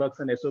 policies, frameworks,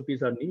 and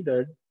SOPs are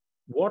needed,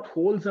 what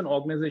holds an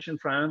organization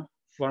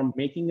from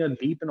making a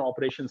leap in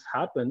operations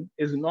happen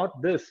is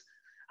not this.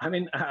 I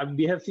mean,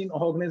 we have seen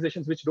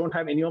organizations which don't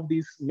have any of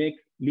these make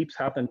leaps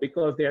happen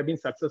because they have been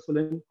successful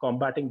in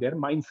combating their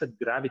mindset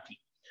gravity.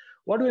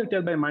 What do I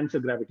tell by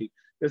mindset gravity?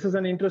 This is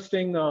an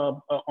interesting,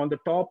 on the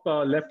top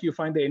left, you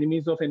find the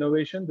enemies of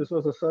innovation. This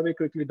was a survey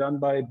quickly done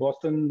by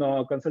Boston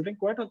Consulting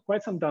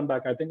quite some time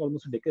back, I think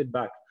almost a decade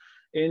back,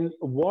 in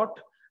what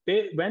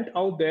they went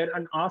out there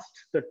and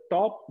asked the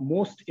top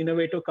most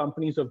innovative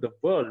companies of the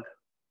world,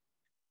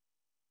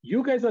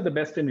 you guys are the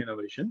best in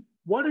innovation.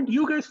 Why don't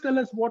you guys tell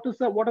us what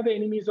are the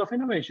enemies of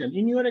innovation?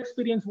 In your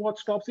experience, what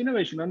stops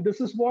innovation? And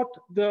this is what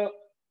the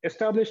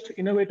established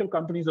innovative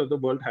companies of the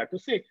world had to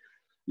say.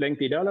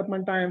 Lengthy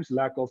development times,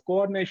 lack of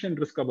coordination,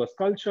 risk-averse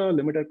culture,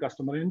 limited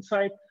customer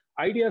insight.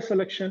 idea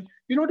selection.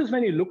 You notice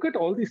when you look at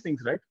all these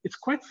things, right? It's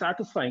quite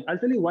satisfying. I'll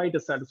tell you why it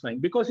is satisfying.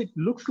 Because it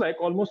looks like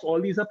almost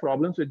all these are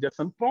problems with just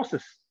some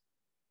process.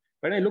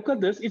 When I look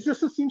at this, it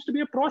just seems to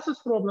be a process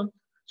problem.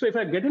 So if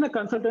I get in a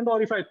consultant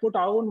or if I put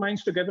our own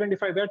minds together and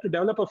if I were to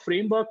develop a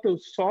framework to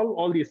solve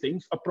all these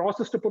things, a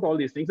process to put all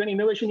these things, then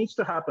innovation needs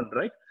to happen,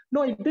 right?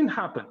 No, it didn't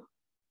happen.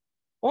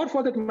 Or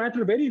for that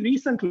matter, very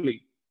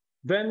recently,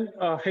 when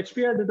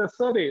HPR did a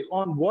survey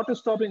on what is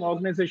stopping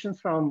organizations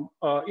from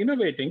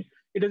innovating,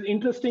 it is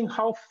interesting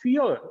how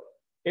fear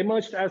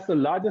emerged as the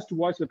largest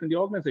voice within the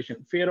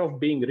organization. Fear of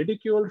being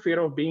ridiculed, fear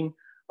of being,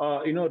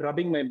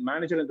 rubbing my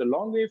manager in the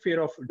long way,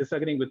 fear of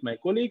disagreeing with my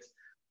colleagues,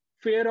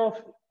 fear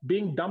of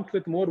being dumped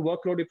with more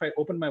workload if I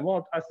open my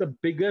mouth as the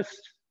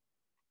biggest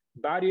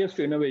barriers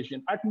to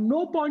innovation. At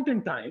no point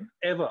in time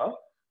ever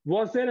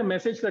was there a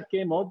message that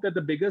came out that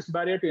the biggest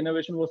barrier to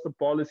innovation was the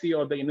policy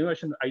or the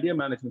innovation idea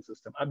management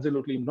system.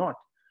 Absolutely not.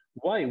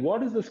 Why?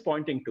 What is this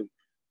pointing to?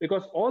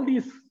 Because all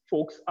these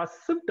folks are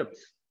symptoms.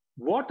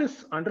 What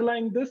is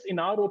underlying this, in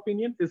our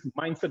opinion, is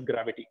mindset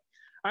gravity.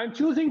 I'm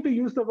choosing to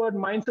use the word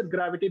mindset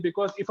gravity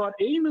because if our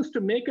aim is to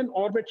make an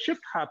orbit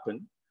shift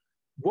happen,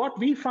 what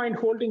we find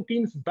holding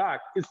teams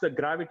back is the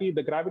gravity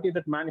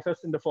that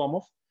manifests in the form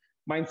of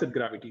mindset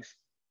gravities.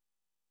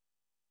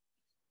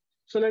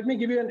 So let me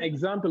give you an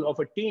example of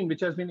a team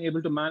which has been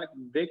able to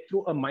break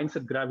through a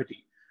mindset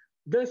gravity.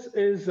 This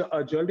is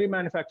a jewelry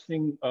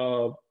manufacturing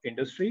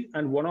industry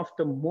and one of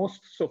the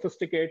most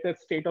sophisticated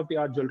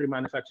state-of-the-art jewelry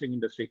manufacturing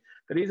industry.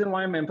 The reason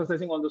why I'm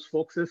emphasizing on this,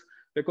 folks, is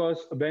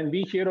because when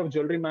we hear of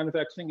jewelry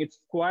manufacturing, it's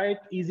quite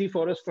easy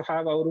for us to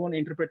have our own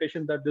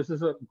interpretation that this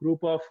is a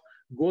group of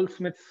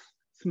goldsmiths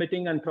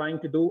smithing and trying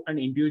to do an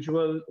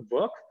individual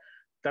work.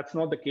 That's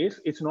not the case.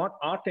 It's not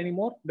art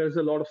anymore. There's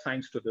a lot of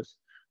science to this.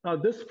 Now,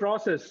 this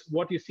process,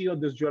 what you see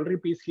on this jewelry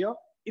piece here,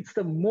 it's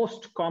the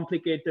most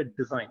complicated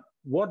design.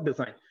 What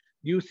design?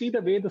 You see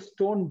the way the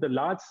stone, the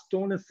large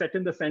stone is set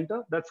in the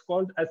center? That's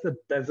called as a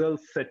bezel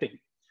setting,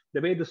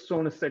 the way the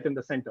stone is set in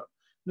the center.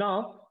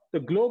 Now, the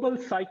global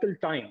cycle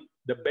time,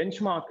 the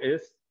benchmark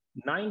is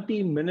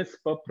 90 minutes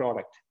per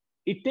product.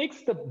 It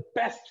takes the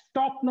best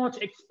top-notch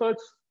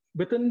experts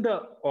within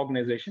the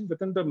organization,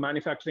 within the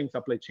manufacturing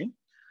supply chain,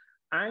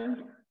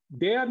 and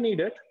they are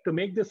needed to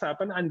make this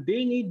happen, and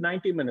they need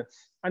 90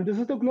 minutes. And this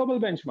is the global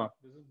benchmark.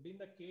 This has been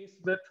the case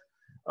with,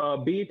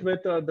 be it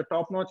with the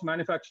top-notch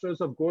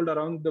manufacturers of gold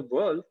around the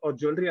world or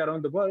jewelry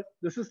around the world.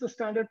 This is the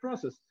standard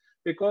process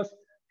because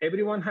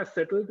everyone has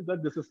settled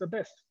that this is the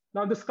best.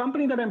 Now, this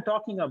company that I'm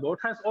talking about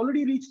has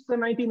already reached the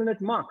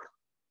 90-minute mark.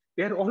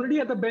 They're already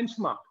at the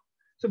benchmark.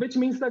 So which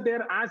means that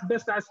they're as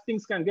best as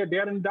things can get.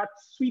 They're in that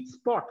sweet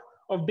spot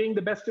of being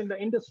the best in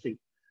the industry.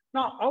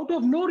 Now, out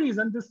of no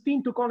reason, this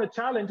team took on a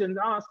challenge and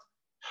asked,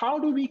 how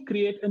do we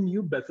create a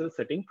new bezel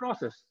setting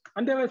process?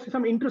 And there were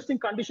some interesting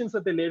conditions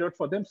that they laid out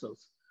for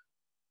themselves.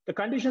 The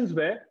conditions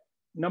were,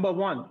 number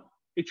one,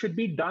 it should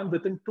be done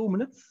within 2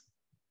 minutes.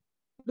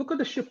 Look at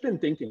the shift in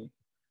thinking.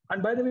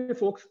 And by the way,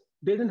 folks,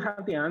 they didn't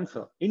have the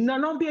answer. In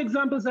none of the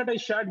examples that I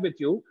shared with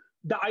you,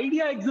 the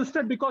idea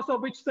existed because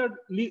of which the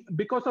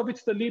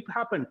leap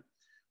happened.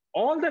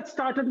 All that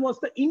started was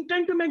the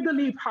intent to make the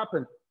leap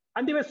happen.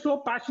 And they were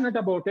so passionate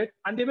about it,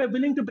 and they were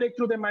willing to break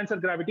through their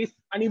mindset gravities,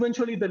 and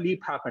eventually the leap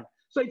happened.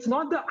 So it's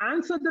not the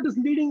answer that is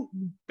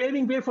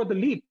paving way for the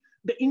leap.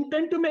 The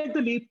intent to make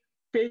the leap,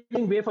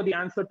 paving way for the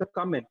answer to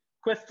come in.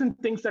 Question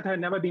things that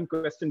had never been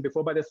questioned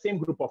before by the same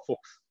group of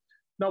folks.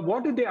 Now,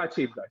 what did they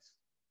achieve, guys?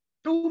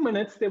 2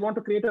 minutes, they want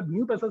to create a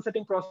new bezel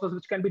setting process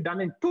which can be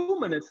done in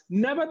 2 minutes,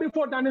 never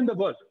before done in the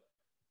world,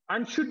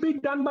 and should be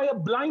done by a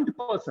blind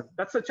person.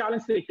 That's the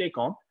challenge they take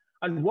on.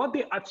 And what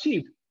they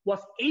achieved was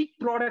 8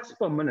 products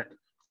per minute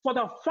for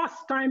the first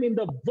time in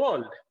the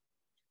world,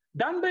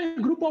 done by a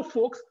group of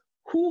folks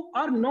who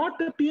are not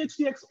the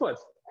PhD experts,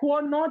 who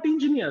are not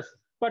engineers,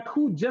 but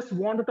who just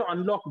wanted to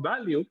unlock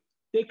value.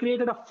 They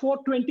created a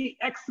 420x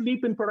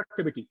leap in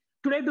productivity.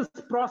 Today, this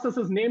process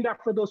is named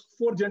after those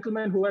 4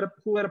 gentlemen who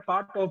were a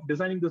part of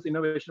designing this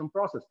innovation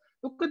process.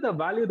 Look at the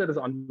value that is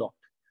unlocked.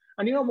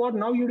 And you know what?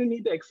 Now you don't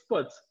need the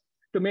experts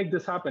to make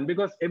this happen,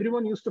 because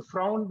everyone used to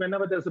frown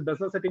whenever there's a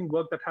bezel setting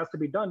work that has to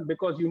be done,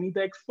 because you need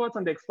the experts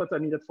and the experts are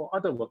needed for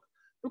other work.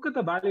 Look at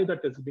the value that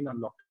is being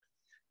unlocked.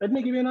 Let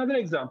me give you another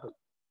example.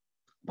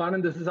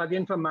 Pardon, this is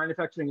again from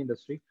manufacturing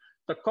industry.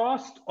 The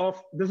cost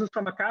of, this is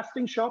from a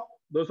casting shop.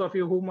 Those of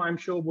you whom I'm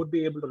sure would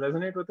be able to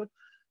resonate with it.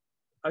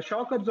 A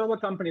shock absorber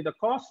company,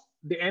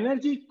 the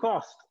energy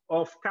cost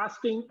of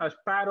casting a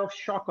pair of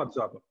shock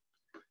absorber.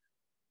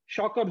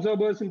 Shock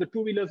absorbers in the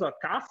 2-wheelers are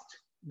cast.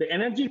 The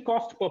energy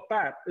cost per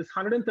pair is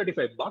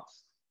 $135.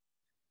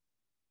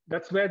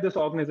 That's where this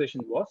organization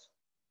was.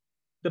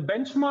 The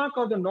benchmark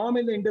or the norm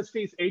in the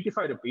industry is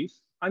 85 rupees.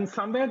 And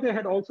somewhere they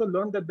had also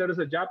learned that there is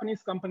a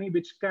Japanese company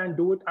which can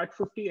do it at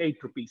 58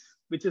 rupees,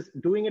 which is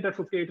doing it at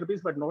 58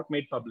 rupees, but not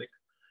made public.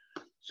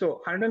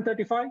 So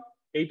 135,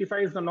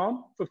 85 is the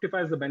norm,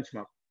 55 is the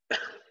benchmark.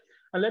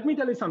 And let me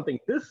tell you something,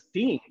 this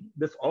team,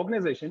 this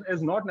organization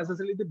has not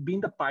necessarily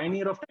been the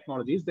pioneer of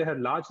technologies. They have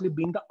largely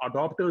been the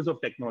adopters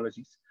of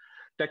technologies.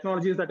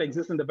 technologies that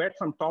exist in the bed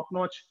from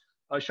top-notch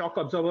shock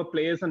absorber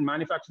players and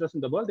manufacturers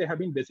in the world, they have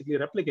been basically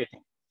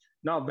replicating.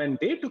 Now, when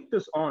they took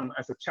this on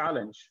as a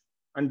challenge,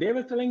 and they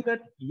were telling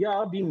that,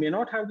 yeah, we may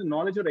not have the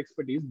knowledge or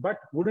expertise, but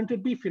wouldn't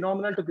it be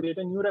phenomenal to create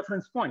a new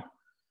reference point?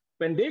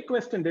 When they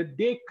questioned it,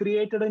 they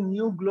created a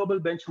new global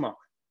benchmark.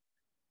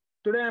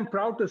 Today, I'm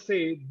proud to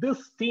say this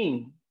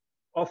team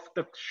of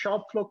the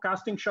shop floor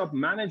casting shop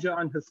manager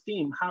and his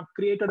team have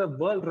created a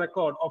world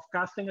record of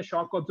casting a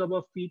shock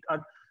absorber feet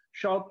at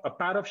a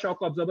pair of shock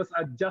absorbers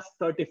at just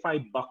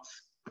 $35.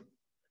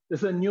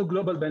 This is a new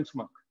global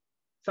benchmark.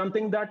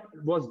 Something that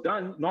was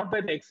done not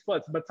by the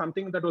experts, but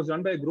something that was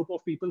done by a group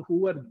of people who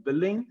were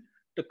willing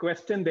to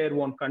question their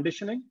own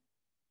conditioning,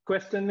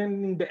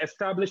 questioning the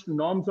established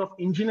norms of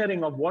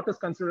engineering of what is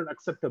considered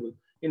acceptable.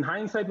 In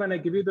hindsight, when I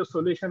give you the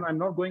solution, I'm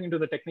not going into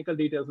the technical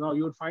details now.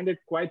 You would find it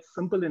quite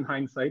simple in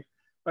hindsight,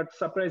 but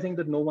surprising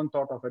that no one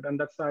thought of it. And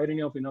that's the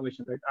irony of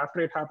innovation, right? After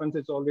it happens,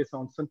 it always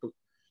sounds simple.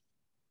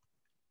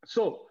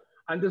 So,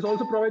 and this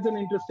also provides an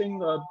interesting,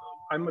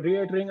 I'm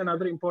reiterating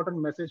another important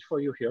message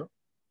for you here,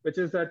 which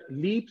is that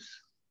leaps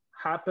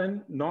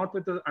happen not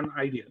with an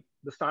idea.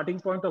 The starting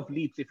point of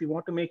leaps, if you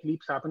want to make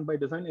leaps happen by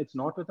design, it's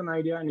not with an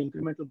idea, an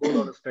incremental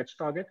goal or a stretch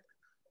target,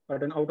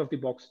 but an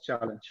out-of-the-box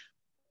challenge.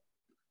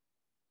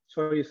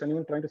 Sorry, is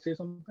anyone trying to say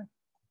something?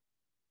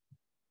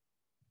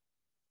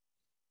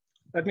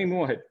 Let me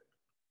move ahead.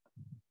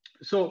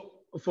 So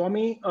for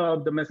me,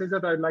 the message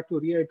that I'd like to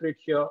reiterate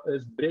here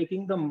is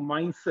breaking the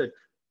mindset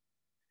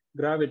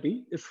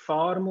gravity is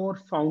far more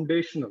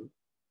foundational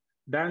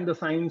than the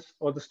science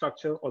or the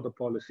structure or the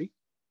policy,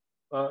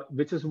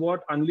 which is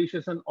what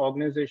unleashes an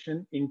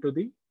organization into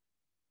the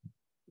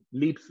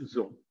leaps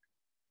zone.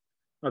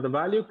 Now, the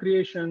value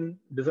creation,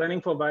 designing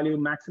for value,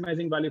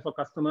 maximizing value for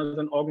customers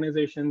and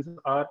organizations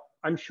are,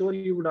 I'm sure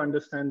you would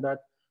understand that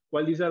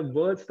while these are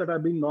words that are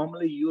being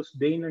normally used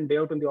day in and day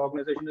out in the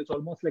organization, it's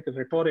almost like a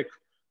rhetoric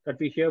that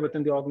we hear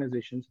within the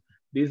organizations.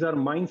 These are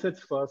mindsets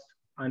first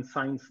and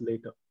science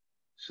later.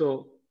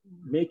 So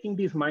making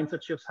these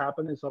mindset shifts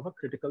happen is of a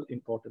critical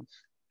importance.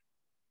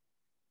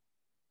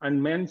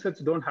 And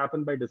mindsets don't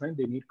happen by design,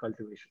 they need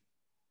cultivation.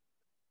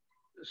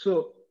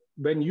 So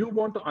when you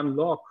want to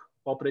unlock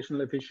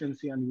operational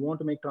efficiency and you want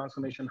to make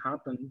transformation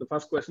happen, the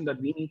first question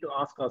that we need to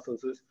ask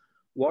ourselves is,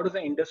 what is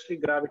the industry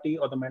gravity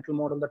or the mental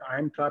model that I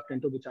am trapped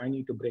into, which I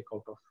need to break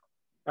out of?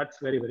 That's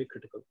very, very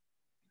critical.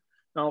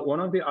 Now, one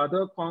of the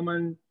other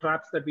common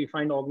traps that we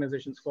find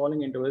organizations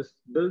falling into is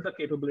build the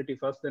capability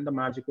first, then the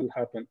magic will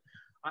happen.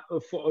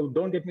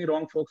 Don't get me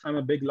wrong, folks, I'm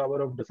a big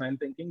lover of design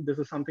thinking. This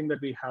is something that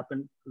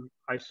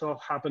I saw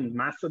happen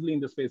massively in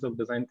the space of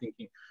design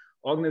thinking.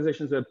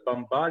 Organizations are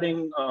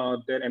bombarding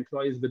their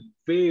employees with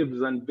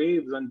waves and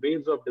waves and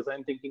waves of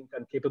design thinking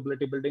and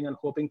capability building and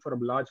hoping for a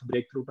large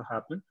breakthrough to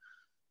happen.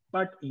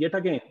 But yet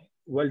again,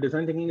 while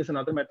design thinking is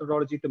another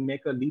methodology to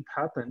make a leap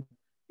happen,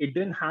 it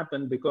didn't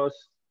happen because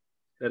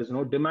there is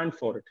no demand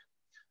for it.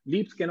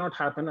 Leaps cannot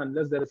happen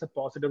unless there is a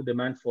positive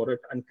demand for it.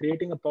 And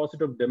creating a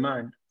positive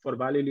demand for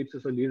value leaps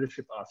is what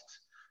leadership asks.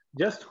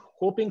 Just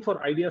hoping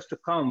for ideas to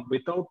come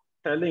without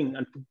telling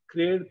and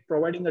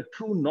providing a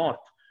true north,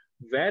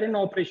 where in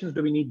operations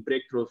do we need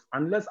breakthroughs?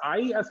 Unless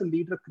I, as a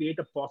leader, create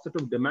a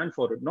positive demand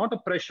for it, not a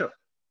pressure,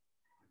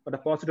 but a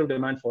positive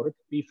demand for it,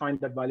 we find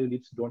that value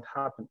leaps don't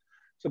happen.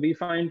 So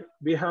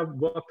we have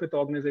worked with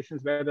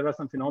organizations where there are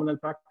some phenomenal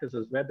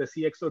practices, where the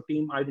CXO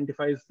team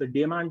identifies the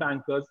demand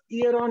anchors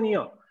year on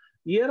year.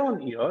 Year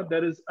on year,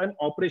 there is an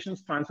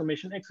operations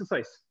transformation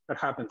exercise that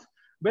happens,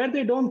 where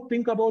they don't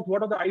think about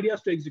what are the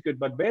ideas to execute,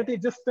 but where they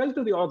just tell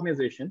to the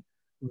organization,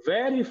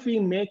 where if we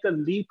make a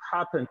leap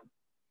happen,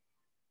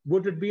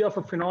 would it be of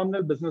a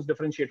phenomenal business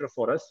differentiator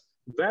for us?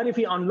 Where if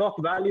we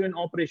unlock value in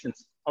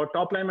operations, our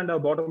top line and our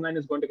bottom line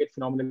is going to get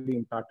phenomenally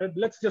impacted.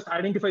 Let's just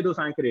identify those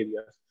anchor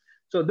areas.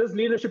 So this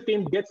leadership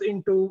team gets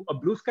into a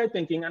blue sky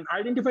thinking and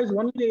identifies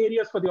only the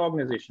areas for the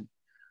organization.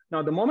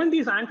 Now, the moment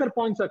these anchor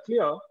points are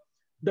clear,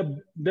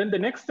 then the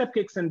next step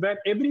kicks in, where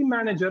every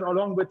manager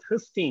along with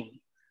his team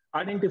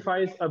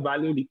identifies a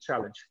value leap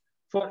challenge.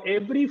 For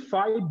every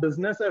 5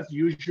 business as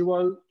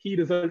usual key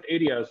result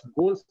areas,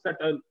 goals that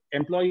an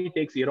employee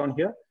takes year on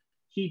year,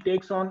 he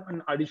takes on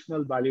an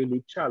additional value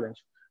leap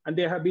challenge. And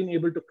they have been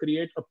able to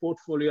create a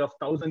portfolio of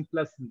 1,000+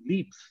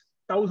 leaps,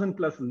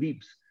 1,000+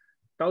 leaps.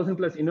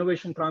 1,000+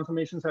 innovation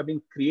transformations have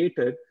been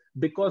created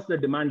because the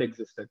demand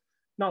existed.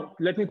 Now,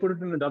 let me put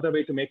it in another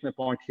way to make my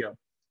point here.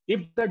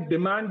 If the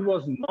demand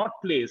was not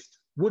placed,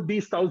 would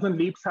these 1,000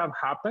 leaps have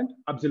happened?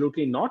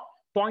 Absolutely not.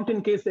 Point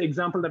in case the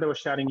example that I was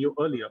sharing you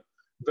earlier,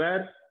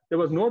 where there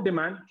was no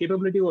demand,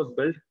 capability was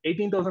built,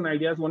 18,000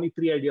 ideas, only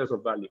 3 ideas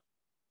of value.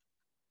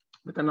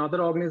 With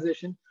another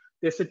organization,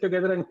 they sit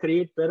together and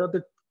create where are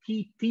the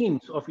key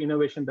themes of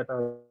innovation that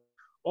are.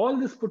 All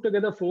this put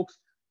together, folks,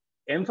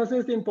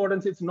 emphasize the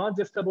importance. It's not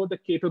just about the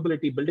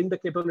capability, building the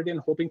capability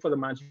and hoping for the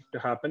magic to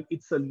happen.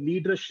 It's a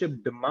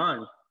leadership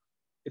demand.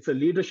 It's a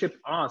leadership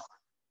ask.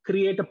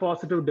 Create a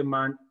positive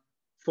demand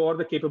for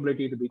the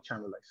capability to be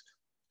channelized.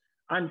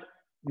 And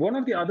one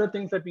of the other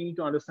things that we need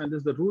to understand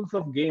is the rules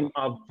of game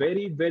are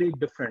very, very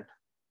different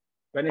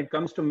when it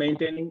comes to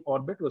maintaining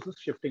orbit versus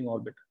shifting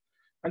orbit.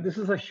 And this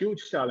is a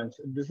huge challenge.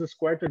 This is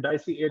quite a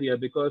dicey area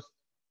because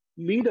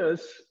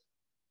leaders,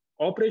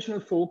 operational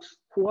folks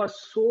who are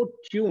so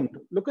tuned,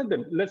 look at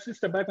them. Let's just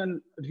step back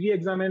and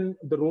re-examine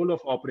the role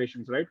of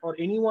operations, right? Or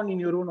anyone in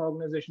your own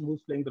organization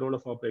who's playing the role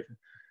of operations.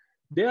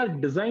 They are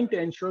designed to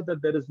ensure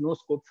that there is no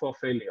scope for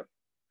failure.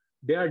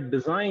 They are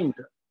designed,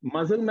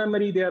 muscle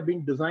memory, they have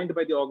been designed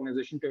by the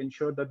organization to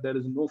ensure that there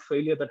is no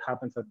failure that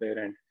happens at their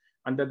end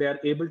and that they are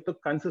able to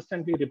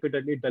consistently,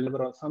 repeatedly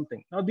deliver on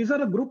something. Now, these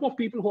are a group of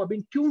people who have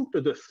been tuned to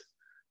this.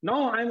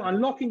 Now I'm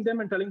unlocking them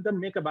and telling them,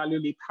 make a value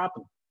leap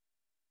happen.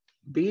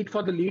 Be it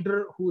for the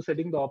leader who's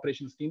heading the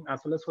operations team, as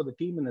well as for the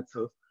team in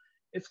itself,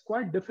 it's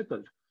quite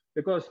difficult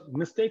because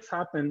mistakes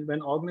happen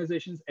when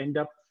organizations end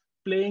up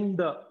playing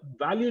the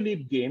value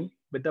leap game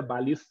with the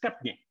value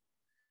step game,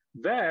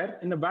 where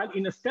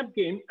in a step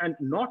game and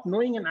not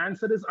knowing an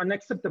answer is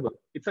unacceptable.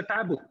 It's a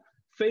taboo.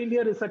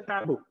 Failure is a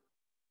taboo,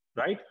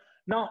 right?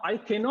 Now, I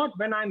cannot,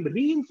 when I'm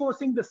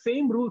reinforcing the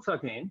same rules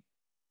again,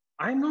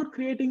 I'm not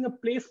creating a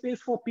play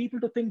space for people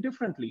to think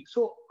differently.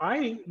 So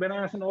when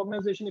I, as an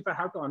organization, if I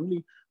have to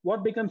unleash,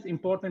 what becomes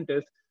important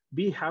is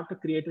we have to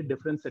create a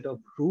different set of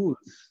rules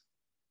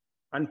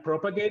and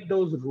propagate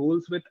those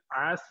rules with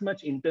as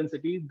much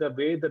intensity the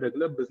way the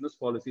regular business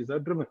policies are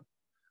driven.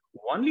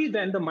 Only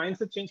then the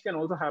mindset change can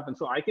also happen.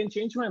 So I can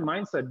change my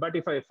mindset, but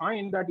if I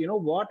find that, you know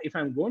what, if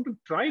I'm going to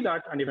try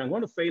that and if I'm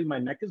going to fail, my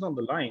neck is on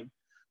the line,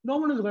 no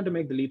one is going to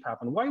make the leap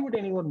happen. Why would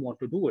anyone want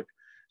to do it?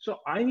 So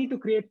I need to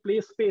create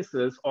play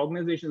spaces.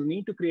 Organizations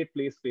need to create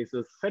play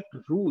spaces, set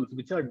rules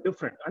which are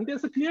different. And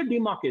there's a clear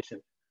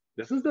demarcation.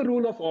 This is the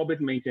rule of orbit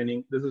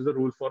maintaining. This is the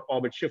rule for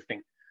orbit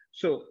shifting.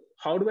 So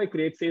how do I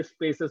create safe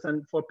spaces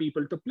and for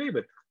people to play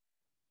with?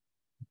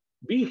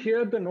 We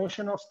hear the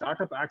notion of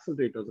startup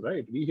accelerators,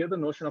 right? We hear the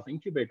notion of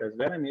incubators,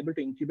 where I'm able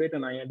to incubate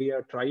an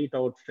idea, try it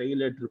out,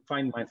 fail it,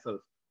 refine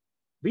myself.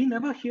 We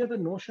never hear the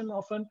notion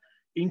of an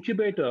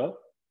incubator,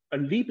 a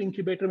leap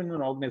incubator in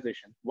an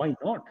organization. Why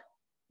not?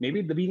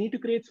 Maybe we need to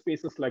create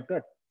spaces like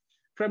that.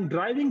 From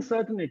driving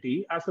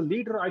certainty, as a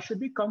leader, I should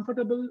be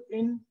comfortable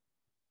in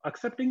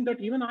accepting that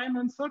even I am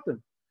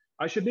uncertain.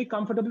 I should be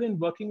comfortable in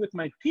working with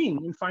my team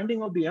in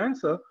finding out the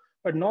answer,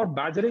 but not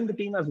badgering the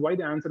team as why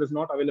the answer is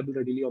not available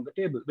readily on the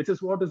table, which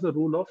is what is the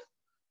rule of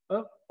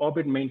a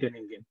orbit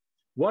maintaining game.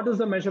 What is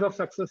the measure of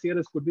success here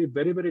is could be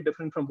very, very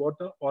different from what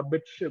the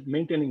orbit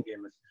maintaining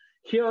game is.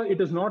 Here, it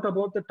is not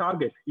about the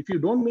target. If you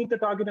don't meet the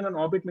target in an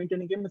orbit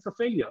maintaining game, it's a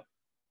failure.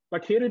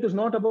 But here, it is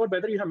not about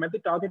whether you have met the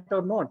target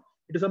or not.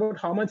 It is about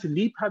how much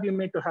leap have you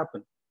made to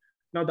happen.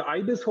 Now, the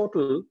Ibis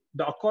hotel,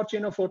 the Accor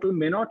chain of hotel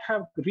may not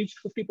have reached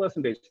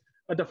 50%,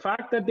 but the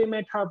fact that they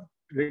might have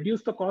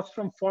reduced the cost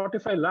from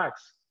 45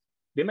 lakhs,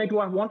 they might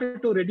have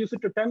wanted to reduce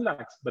it to 10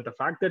 lakhs, but the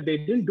fact that they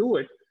didn't do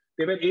it,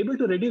 they were able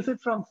to reduce it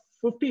from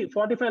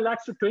 45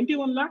 lakhs to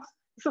 21 lakhs.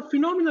 It's a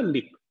phenomenal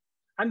leap.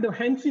 And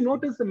hence you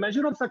notice the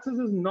measure of success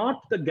is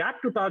not the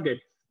gap to target.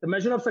 The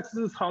measure of success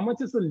is how much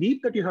is the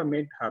leap that you have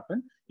made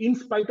happen in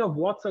spite of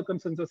what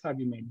circumstances have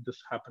you made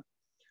this happen.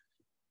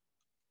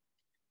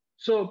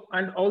 So,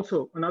 and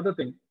also another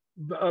thing,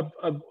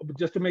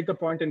 just to make the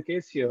point in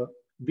case here,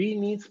 we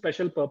need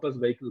special purpose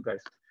vehicle,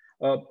 guys.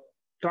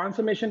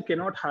 Transformation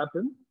cannot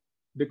happen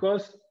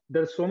because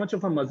there's so much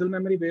of a muscle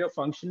memory way of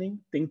functioning,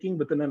 thinking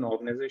within an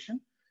organization.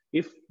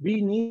 If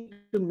we need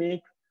to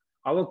make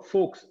our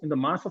folks in the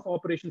mass of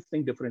operations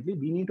think differently,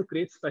 we need to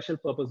create special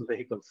purpose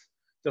vehicles,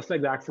 just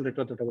like the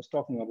accelerator that I was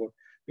talking about.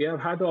 We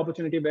have had the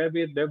opportunity where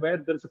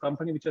there's a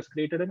company which has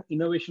created an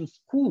innovation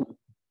school.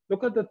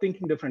 Look at the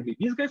thinking differently.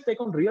 These guys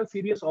take on real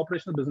serious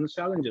operational business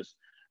challenges,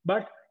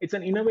 but it's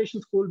an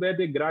innovation school where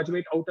they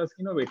graduate out as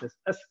innovators,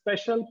 a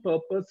special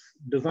purpose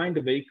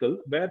designed vehicle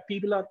where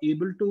people are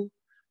able to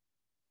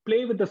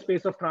play with the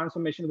space of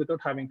transformation without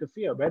having to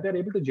fear, where they're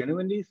able to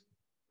genuinely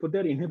put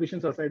their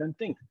inhibitions aside and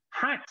think.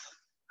 Hacks,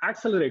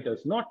 accelerators,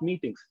 not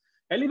meetings.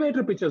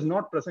 Elevator pitches,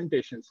 not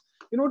presentations.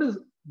 You notice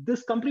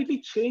this completely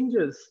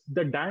changes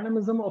the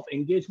dynamism of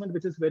engagement,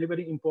 which is very,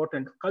 very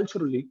important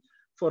culturally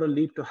for a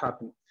leap to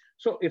happen.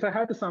 So if I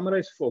had to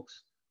summarize,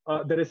 folks,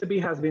 the recipe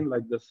has been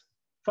like this.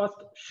 First,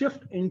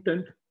 shift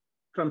intent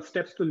from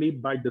steps to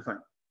leap by design.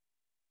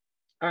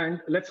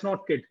 And let's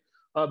not kid.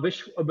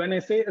 When I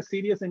say a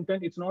serious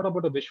intent, it's not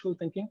about a wishful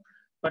thinking,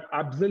 but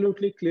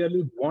absolutely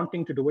clearly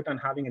wanting to do it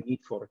and having a need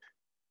for it.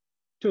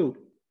 Two,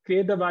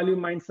 create the value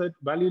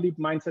leap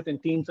mindset in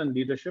teams and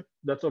leadership.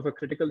 That's of a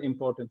critical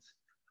importance.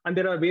 And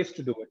there are ways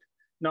to do it.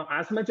 Now,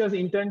 as much as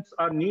intents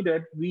are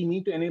needed, we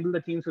need to enable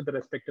the teams with the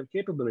respective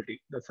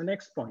capability. That's the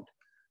next point.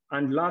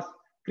 And last,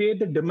 create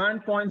the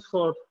demand points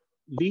for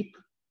leap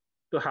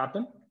to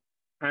happen.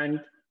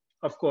 And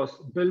of course,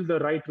 build the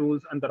right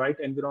rules and the right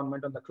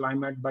environment and the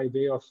climate by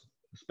way of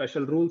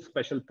special rules,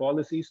 special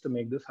policies to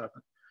make this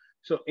happen.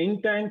 So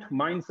intent,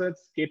 mindsets,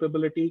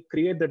 capability,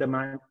 create the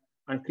demand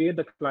and create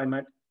the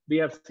climate. We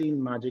have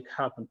seen magic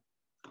happen.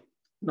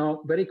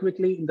 Now, very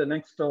quickly in the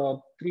next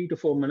 3 to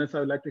 4 minutes,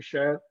 I would like to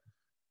share,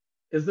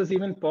 is this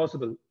even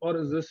possible? Or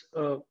is this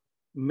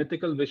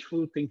mythical,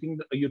 wishful thinking,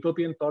 a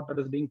utopian thought that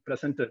is being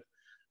presented?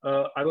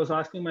 I was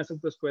asking myself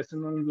this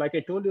question, and like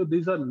I told you,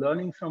 these are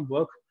learnings from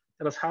work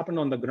that has happened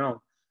on the ground.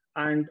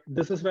 And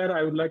this is where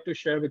I would like to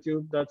share with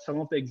you that some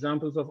of the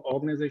examples of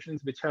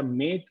organizations which have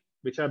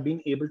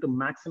been able to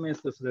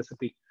maximize this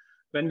recipe.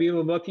 When we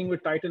were working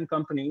with Titan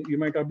Company, you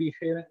might have been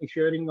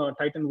sharing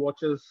Titan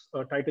watches,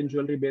 Titan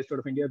jewelry based out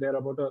of India. They're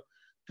about a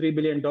 $3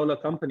 billion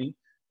company.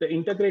 The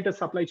integrated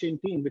supply chain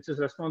team, which is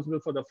responsible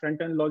for the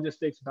front-end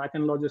logistics,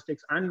 back-end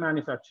logistics, and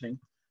manufacturing,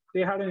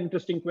 they had an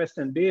interesting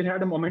question. They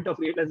had a moment of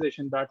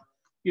realization that,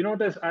 you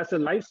notice, as a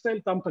lifestyle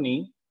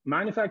company,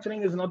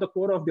 manufacturing is not the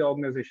core of the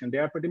organization. They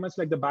are pretty much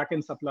like the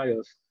back-end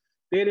suppliers.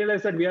 They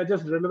realized that we are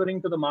just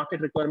delivering to the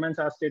market requirements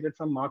as stated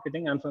from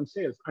marketing and from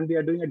sales, and we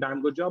are doing a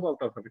damn good job out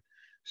of it.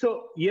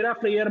 So year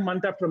after year,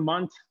 month after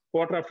month,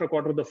 quarter after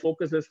quarter, the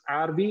focus is,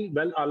 are we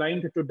well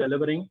aligned to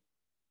delivering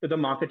to the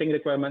marketing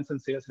requirements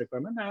and sales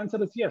requirements? The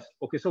answer is yes.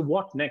 Okay, so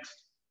what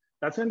next?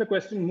 That's when the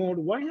question moved,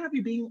 why have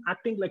we been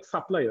acting like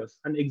suppliers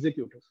and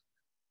executors?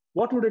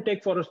 What would it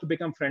take for us to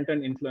become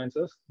front-end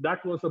influencers?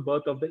 That was the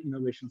birth of the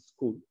Innovation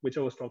School, which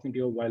I was talking to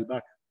you a while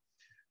back.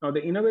 Now,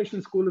 the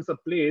Innovation School is a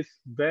place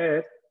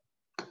where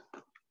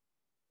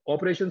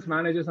operations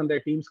managers and their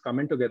teams come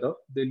in together.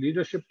 The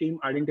leadership team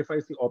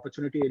identifies the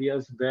opportunity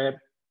areas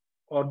where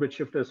orbit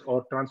shift is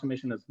or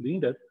transformation is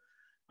needed.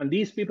 And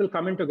these people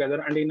come in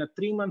together, and in a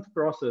 3-month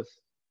process,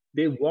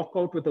 they walk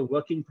out with a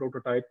working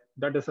prototype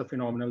that is a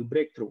phenomenal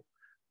breakthrough.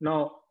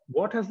 Now,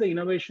 what has the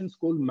Innovation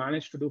School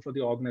managed to do for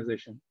the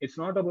organization? It's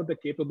not about the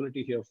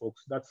capability here,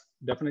 folks. That's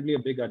definitely a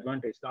big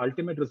advantage. The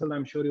ultimate result,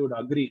 I'm sure you would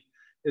agree,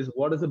 is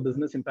what is the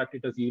business impact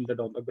it has yielded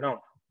on the ground.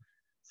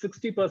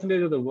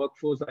 60% of the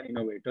workforce are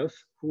innovators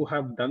who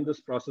have done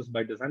this process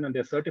by design, and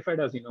they're certified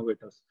as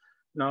innovators.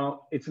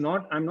 Now,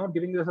 I'm not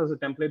giving this as a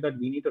template that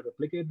we need to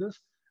replicate this,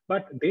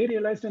 but they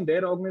realized in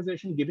their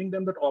organization, giving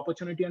them that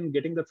opportunity and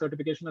getting that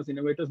certification as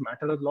innovators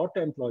mattered a lot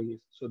to employees.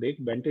 So they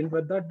went in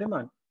with that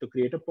demand to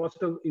create a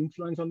positive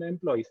influence on the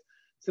employees.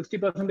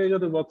 60%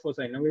 of the workforce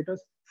are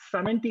innovators.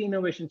 70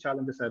 innovation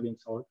challenges have been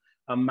solved.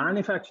 A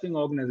manufacturing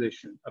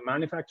organization, a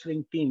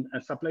manufacturing team,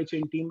 a supply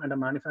chain team, and a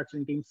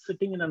manufacturing team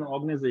sitting in an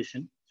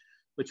organization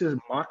which is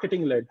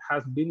marketing led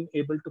has been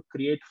able to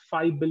create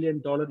 $5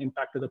 billion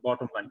impact to the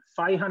bottom line.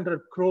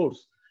 500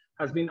 crores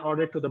has been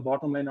ordered to the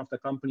bottom line of the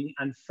company,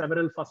 and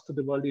several first to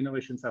the world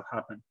innovations have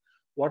happened.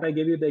 What I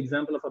gave you the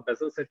example of a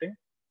bezel setting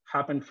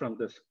happened from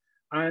this.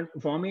 And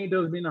for me, it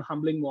has been a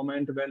humbling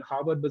moment when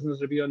Harvard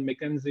Business Review and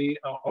McKinsey,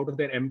 out of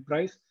their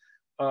emprise,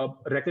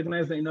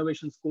 recognized the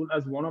Innovation School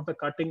as one of the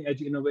cutting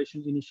edge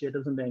innovation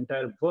initiatives in the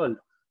entire world.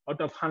 Out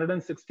of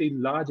 160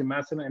 large,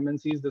 massive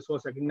MNCs, this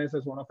was recognized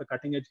as one of the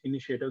cutting edge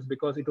initiatives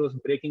because it was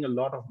breaking a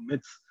lot of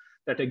myths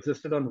that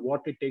existed on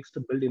what it takes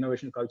to build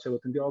innovation culture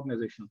within the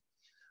organization.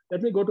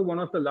 Let me go to one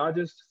of the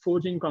largest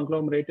forging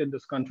conglomerate in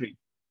this country.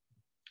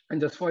 And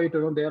just for you to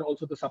know, they are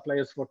also the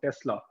suppliers for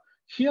Tesla.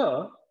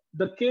 Here,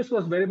 the case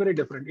was very, very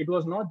different. It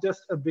was not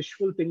just a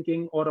wishful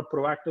thinking or a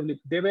proactively,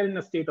 they were in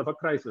a state of a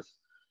crisis.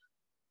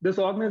 This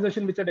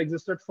organization, which had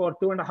existed for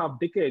 2.5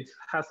 decades,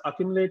 has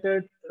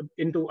accumulated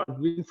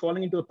been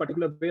falling into a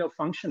particular way of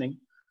functioning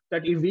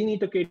that if we need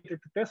to cater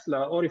to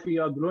Tesla or if we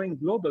are growing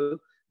global,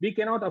 we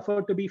cannot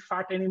afford to be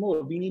fat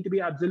anymore. We need to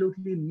be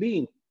absolutely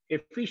lean.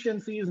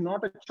 Efficiency is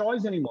not a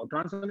choice anymore.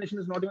 Transformation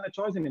is not even a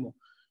choice anymore.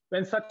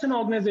 When such an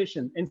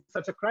organization in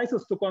such a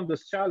crisis took on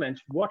this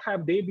challenge, what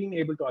have they been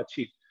able to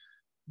achieve?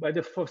 By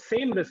the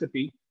same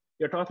recipe,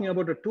 you're talking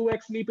about a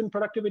 2x leap in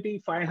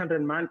productivity,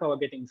 500 manpower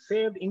getting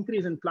saved,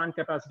 increase in plant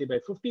capacity by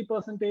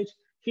 50%,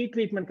 heat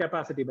treatment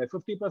capacity by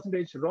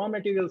 50%, raw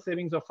material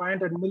savings of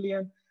 500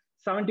 million,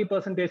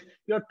 70%.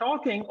 You're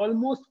talking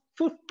almost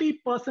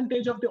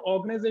 50% of the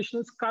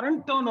organization's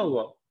current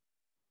turnover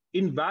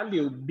in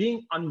value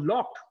being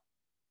unlocked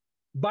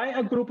by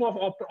a group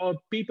of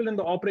people in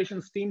the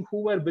operations team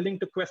who were willing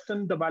to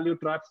question the value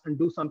traps and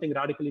do something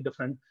radically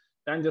different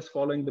than just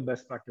following the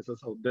best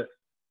practices out there.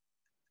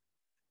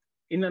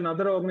 In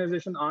another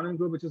organization, Anand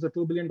Group, which is a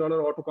 $2 billion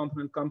auto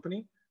component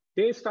company,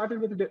 they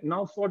started with it.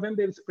 Now for them,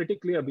 it's pretty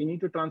clear. We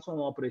need to transform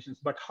operations,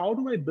 but how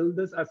do I build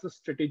this as a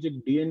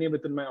strategic DNA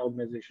within my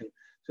organization?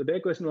 So their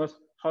question was,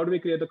 how do we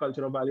create the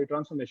culture of value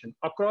transformation?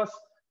 Across,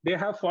 they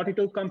have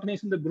 42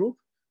 companies in the group,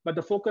 but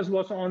the focus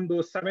was on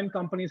those 7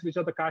 companies, which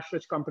are the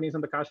cash-rich companies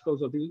and the cash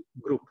flows of the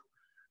group.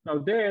 Now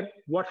there,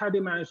 what have they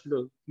managed to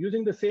do?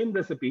 Using the same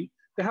recipe,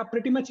 they have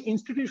pretty much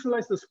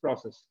institutionalized this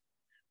process.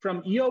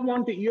 From year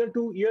 1 to year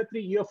 2, year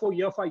 3, year 4,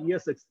 year 5, year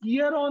 6,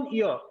 year on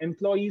year,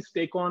 employees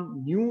take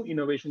on new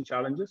innovation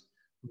challenges,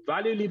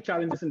 value leap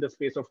challenges in the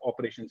space of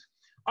operations.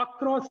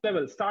 Across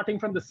levels, starting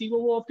from the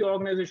COO of the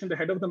organization, the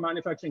head of the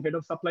manufacturing, head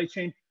of supply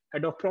chain,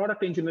 head of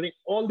product engineering,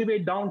 all the way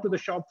down to the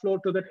shop floor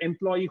to that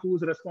employee who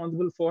is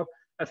responsible for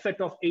a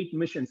set of 8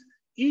 missions.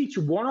 Each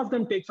one of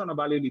them takes on a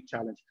value leap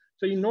challenge.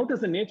 So you notice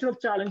the nature of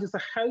challenge is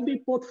a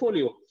healthy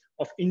portfolio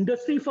of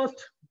industry-first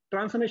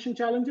transformation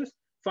challenges,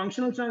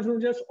 functional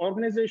challenges,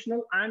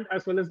 organizational, and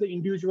as well as the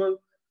individual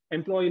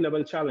employee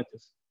level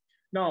challenges.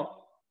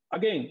 Now,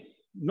 again,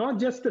 not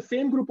just the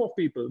same group of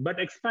people, but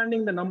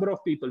expanding the number of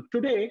people.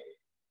 Today,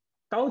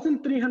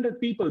 1,300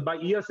 people by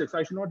year 6,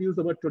 I should not use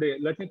the word today.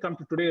 Let me come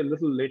to today a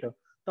little later.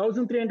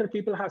 1,300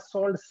 people have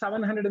solved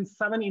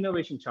 707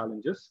 innovation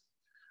challenges.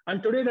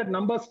 And today that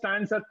number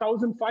stands at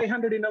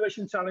 1,500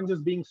 innovation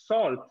challenges being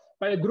solved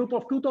by a group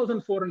of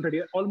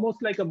 2,400,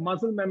 almost like a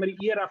muscle memory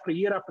year after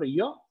year after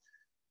year,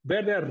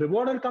 where they're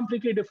rewarded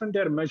completely different,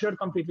 they're measured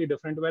completely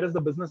different, whereas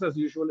the business as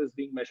usual is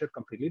being measured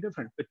completely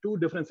different with two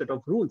different set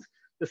of rules.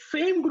 The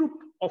same group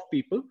of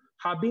people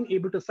have been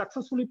able to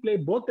successfully play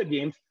both the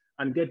games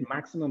and get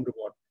maximum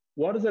reward.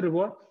 What is the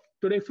reward?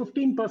 Today,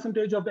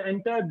 15% of the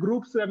entire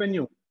group's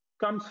revenue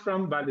comes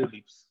from value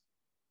leaps.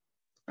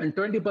 And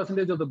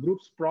 20% of the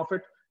group's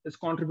profit is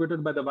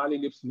contributed by the value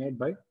leaps made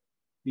by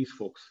these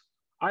folks.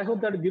 I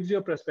hope that gives you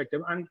a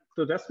perspective. And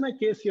to rest my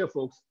case here,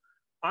 folks,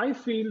 I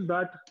feel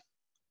that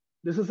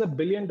this is a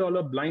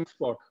billion-dollar blind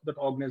spot that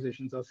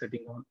organizations are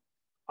sitting on.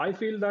 I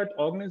feel that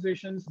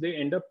organizations, they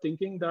end up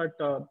thinking that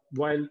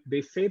while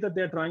they say that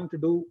they're trying to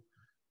do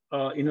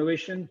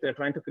innovation, they're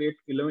trying to create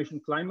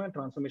innovation climate,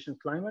 transformation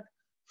climate,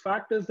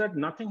 fact is that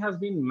nothing has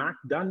been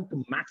done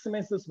to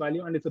maximize this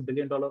value, and it's a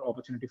billion-dollar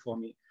opportunity for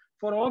me.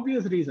 For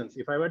obvious reasons,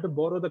 if I were to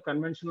borrow the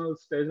conventional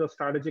stage of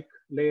strategic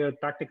layer,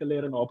 tactical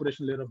layer, and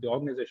operational layer of the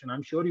organization,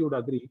 I'm sure you would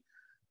agree,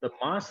 the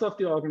mass of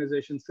the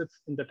organization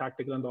sits in the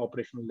tactical and the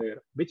operational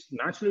layer, which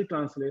naturally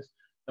translates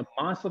the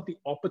mass of the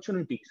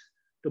opportunities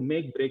to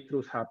make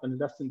breakthroughs happen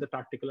less in the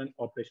tactical and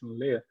operational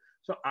layer.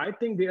 So I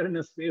think we are in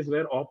a space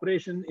where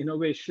operation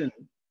innovation,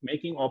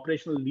 making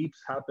operational leaps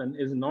happen,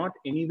 is not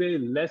anyway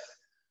less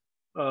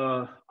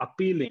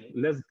appealing,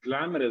 less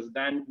glamorous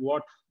than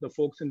what the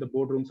folks in the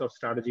boardrooms of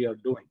strategy are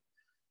doing.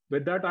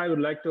 With that, I would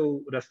like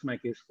to rest my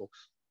case,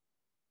 folks.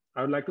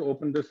 I would like to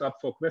open this up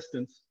for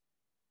questions.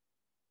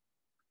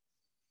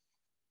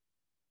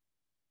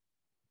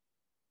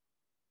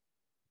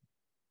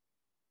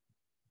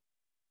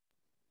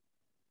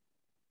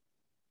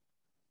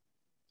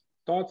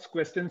 Thoughts,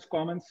 questions,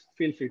 comments,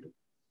 feel free to.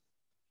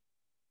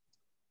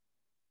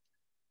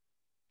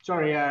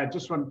 Sorry,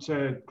 just want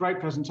to, great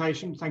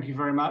presentation. Thank you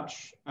very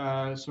much.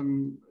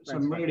 Some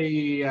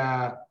really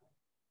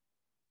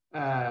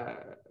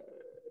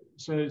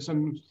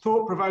some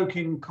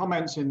thought-provoking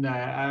comments in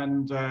there,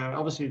 and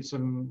obviously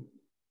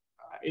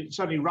it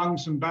certainly rung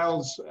some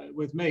bells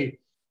with me.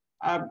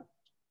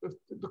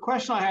 The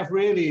question I have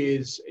really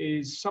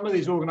is some of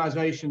these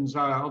organizations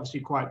are obviously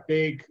quite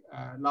big,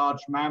 large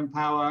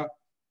manpower.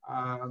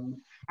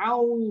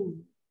 How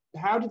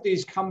did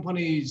these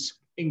companies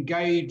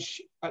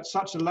engage at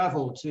such a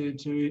level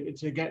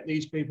to get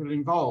these people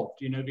involved?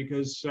 You know,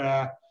 because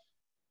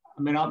I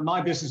mean,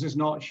 my business is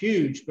not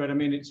huge, but I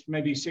mean, it's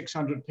maybe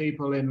 600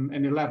 people in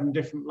 11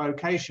 different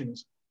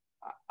locations,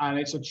 and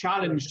it's a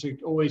challenge to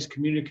always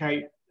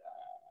communicate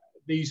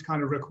these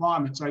kind of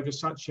requirements over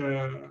such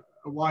a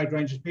wide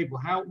range of people.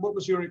 What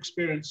was your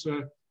experience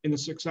in the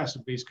success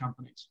of these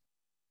companies?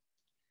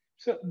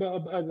 So,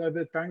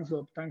 thanks,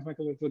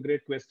 Michael. It's a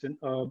great question.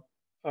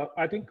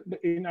 I think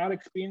in our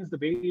experience, the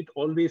way it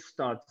always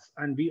starts,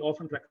 and we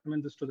often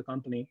recommend this to the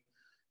company,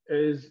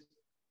 is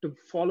to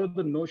follow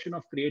the notion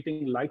of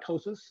creating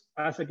lighthouses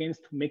as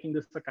against making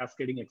this a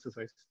cascading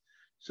exercise.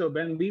 So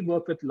when we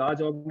work with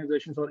large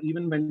organizations, or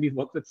even when we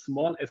work with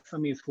small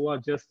SMEs who are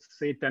just,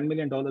 say, $10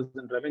 million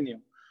in revenue,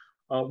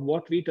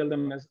 what we tell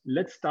them is,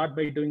 let's start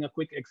by doing a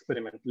quick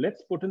experiment.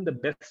 Let's put in the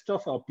best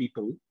of our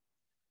people,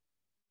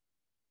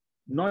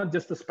 not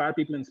just the spare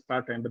people in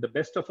spare time, but the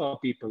best of our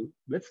people.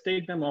 Let's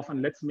take them off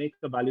and let's make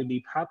the value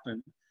leap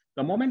happen.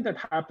 The moment that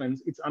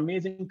happens, it's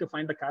amazing to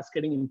find the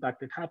cascading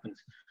impact it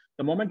happens.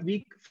 The moment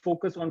we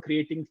focus on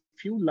creating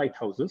few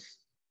lighthouses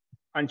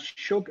and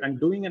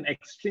doing an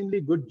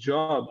extremely good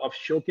job of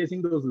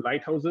showcasing those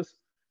lighthouses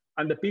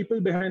and the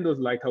people behind those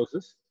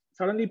lighthouses,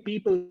 suddenly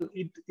people,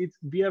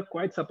 we are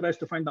quite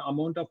surprised to find the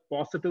amount of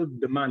positive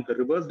demand, the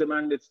reverse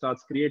demand it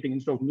starts creating.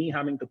 Instead of me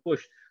having to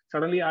push,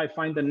 suddenly I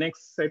find the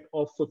next set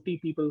of 50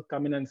 people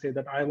come in and say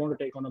that I want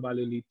to take on a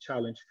value leap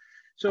challenge.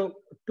 So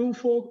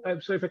so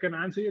if I can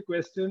answer your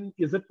question,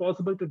 is it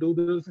possible to do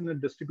this in a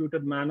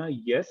distributed manner?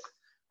 Yes.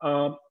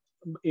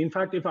 In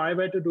fact, if I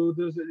were to do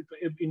this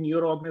in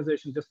your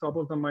organization, just top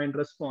of the mind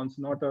response,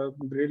 not a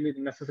really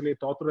necessarily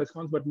thoughtful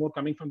response, but more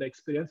coming from the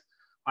experience,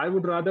 I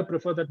would rather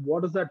prefer that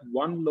what is that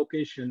one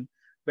location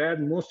where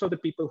most of the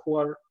people who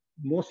are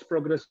most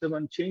progressive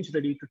and change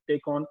ready to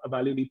take on a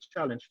value leap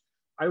challenge.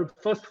 I would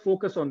first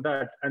focus on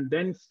that and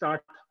then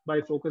start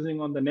by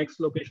focusing on the next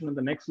location and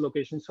the next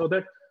location, so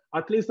that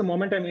at least the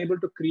moment I'm able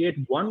to create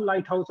one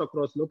lighthouse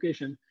across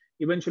location,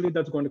 eventually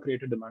that's going to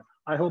create a demand.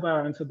 I hope I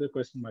answered the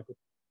question, Michael.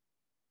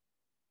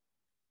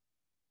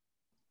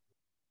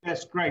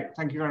 Yes, great.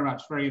 Thank you very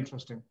much. Very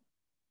interesting.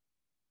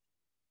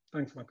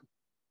 Thanks, Michael.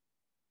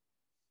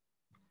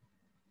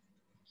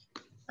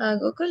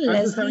 Gokul,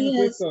 Leslie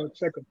has...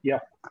 Yeah,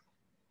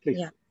 please.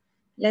 Yeah.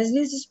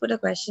 Leslie's just put a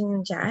question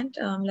in chat.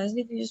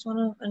 Leslie, if you just want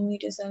to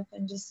unmute yourself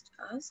and just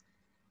ask.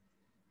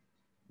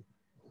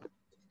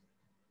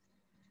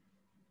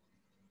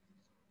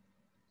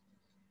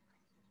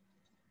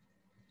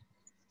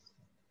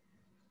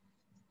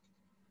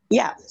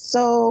 Yeah,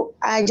 so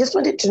I just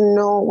wanted to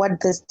know what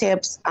the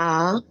steps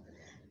are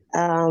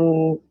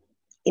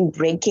in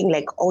breaking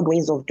like old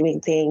ways of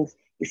doing things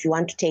if you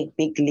want to take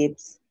big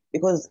leaps.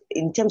 Because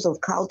in terms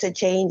of culture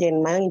change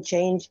and mind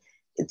change,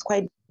 it's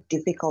quite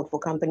difficult for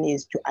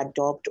companies to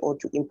adopt or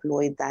to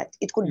employ that.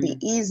 It could be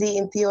easy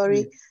in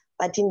theory,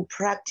 but in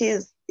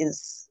practice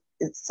it's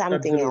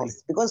something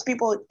else. Because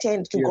people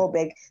tend to go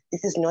back,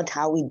 this is not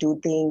how we do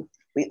things,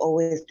 we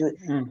always do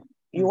it.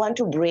 You want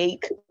to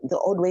break the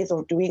old ways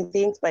of doing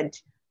things,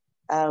 but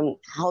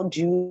how do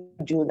you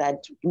do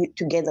that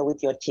together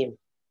with your team?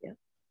 Yeah,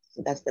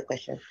 so that's the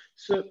question.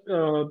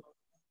 So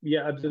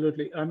yeah,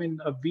 absolutely. I mean,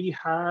 we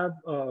have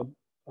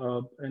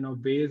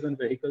ways and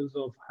vehicles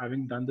of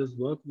having done this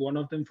work. One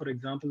of them, for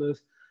example,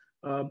 is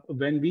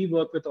when we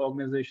work with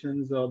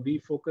organizations, we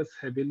focus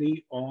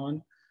heavily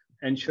on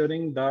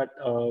ensuring that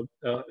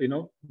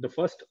the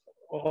first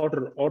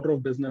order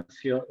of business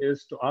here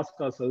is to ask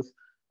ourselves,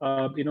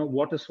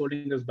 what is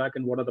holding us back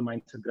and what are the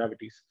mindset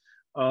gravities.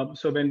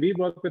 So when we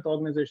work with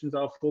organizations,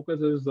 our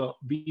focus is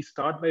we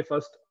start by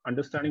first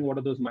understanding what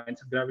are those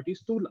mindset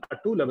gravities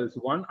at two levels.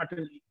 One,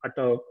 at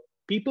a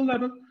people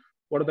level,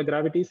 what are the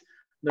gravities?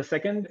 The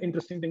second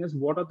interesting thing is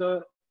what are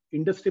the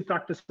industry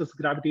practices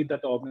gravity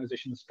that the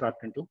organization is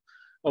trapped into.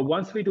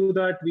 Once we do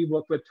that, we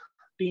work with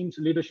teams,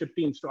 leadership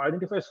teams, to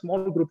identify a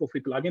small group of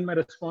people. Again, my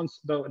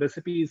response, the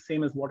recipe is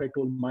same as what I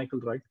told Michael,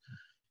 right?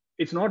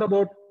 It's not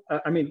about,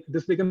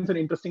 this becomes an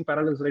interesting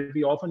parallel, right?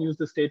 We often use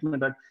the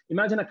statement that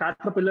imagine a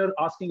caterpillar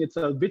asking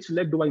itself, which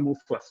leg do I move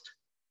first?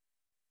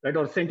 Right?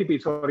 Or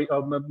centipede, sorry,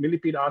 a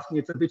millipede asking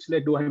itself, which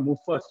leg do I move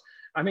first?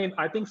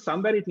 I think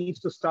somewhere it needs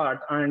to start.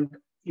 And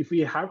if we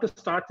have to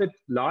start with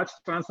large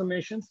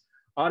transformations,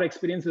 our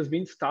experience has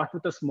been start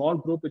with a small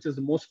group, which is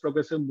the most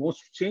progressive,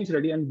 most change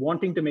ready, and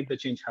wanting to make the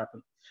change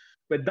happen.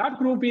 With that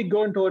group, we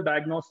go into a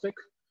diagnostic.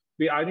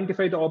 We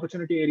identify the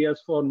opportunity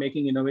areas for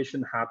making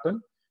innovation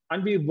happen.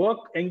 And we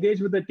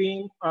engage with the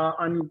team.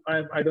 I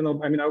don't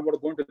know, I want to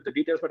go into the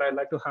details, but I'd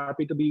like to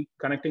happy to be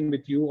connecting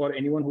with you or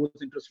anyone who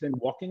is interested in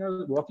walking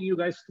you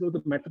guys through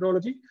the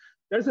methodology.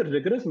 There's a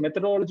rigorous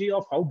methodology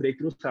of how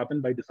breakthroughs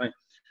happen by design.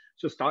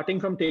 So starting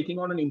from taking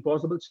on an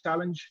impossible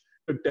challenge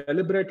to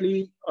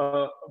deliberately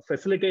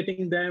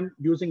facilitating them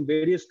using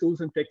various tools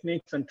and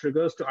techniques and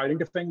triggers to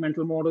identifying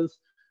mental models,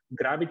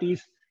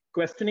 gravities,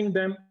 questioning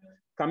them,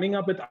 coming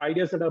up with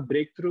ideas that are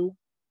breakthrough,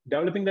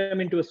 developing them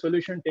into a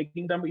solution,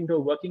 taking them into a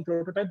working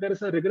prototype. There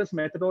is a rigorous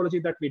methodology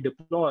that we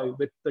deploy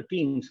with the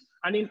teams.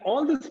 And in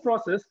all this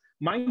process,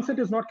 mindset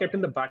is not kept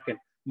in the back end.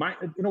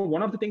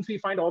 One of the things we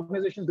find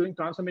organizations doing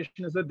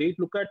transformation is that they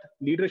look at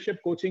leadership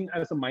coaching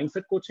as a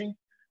mindset coaching.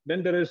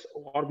 Then there is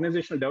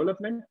organizational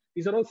development.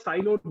 These are all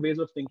siloed ways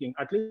of thinking.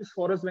 At least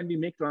for us, when we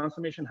make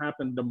transformation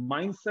happen, the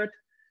mindset,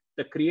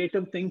 the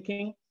creative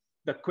thinking,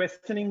 the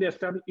questioning, the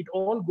establishment, it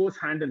all goes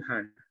hand in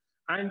hand.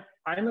 And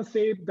I must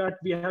say that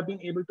we have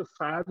been able to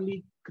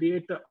fairly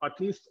create at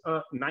least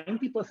a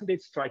 90%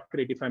 strike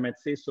rate, if I might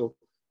say so,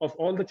 of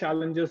all the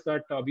challenges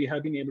that we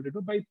have been able to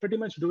do by pretty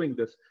much doing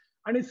this.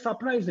 And it's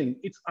surprising,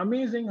 it's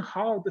amazing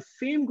how the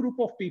same group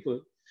of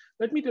people,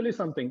 let me tell you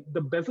something,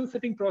 the bezel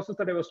setting process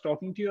that I was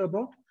talking to you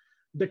about,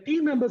 the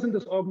team members in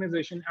this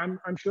organization,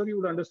 I'm sure you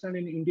would understand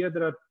in India,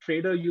 there are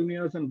trader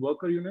unions and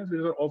worker unions,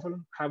 which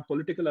often have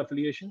political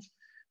affiliations.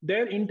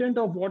 Their intent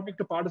of wanting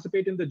to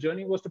participate in the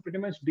journey was to pretty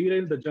much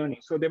derail the journey.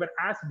 So they were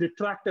as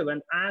detractive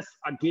and as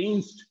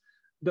against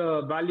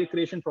the value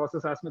creation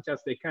process as much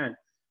as they can.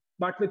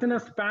 But within a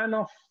span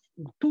of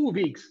 2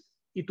 weeks,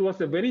 it was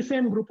the very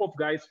same group of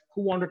guys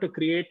who wanted to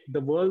create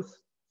the world's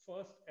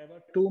first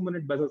ever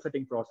 2-minute bezel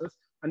setting process,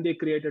 and they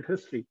created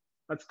history.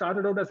 That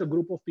started out as a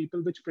group of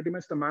people which pretty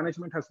much the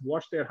management has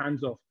washed their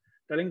hands off,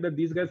 telling that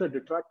these guys are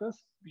detractors.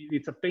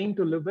 It's a pain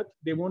to live with.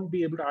 They won't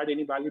be able to add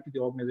any value to the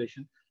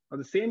organization. Now,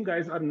 the same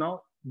guys are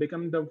now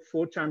becoming the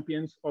 4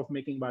 champions of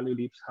making value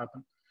leaps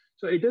happen.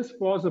 So it is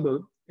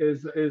possible,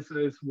 is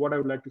what I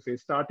would like to say.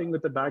 Starting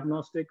with a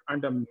diagnostic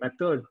and a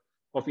method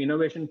of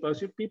innovation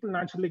pursuit, people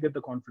naturally get the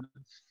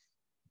confidence.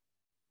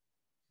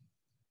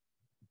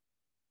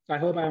 I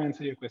hope I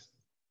answered your question.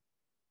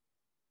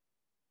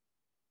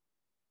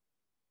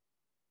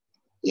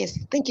 Yes,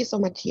 thank you so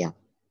much. Yeah.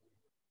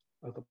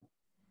 Welcome.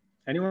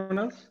 Anyone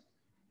else?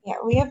 Yeah,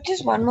 we have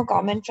just one more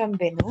comment from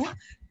Binu.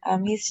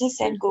 He's just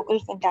said,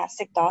 Gokul,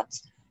 fantastic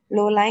thoughts.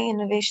 Low-lying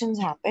innovations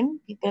happen.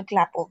 People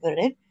clap over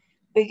it.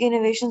 Big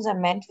innovations are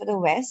meant for the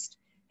West.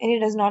 India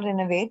does not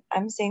innovate.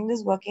 I'm saying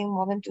this working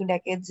more than 2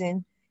 decades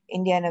in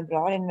India and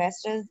abroad.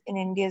 Investors in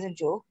India is a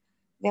joke.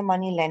 They're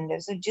money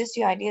lenders. So just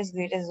your idea is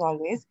great as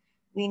always.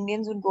 We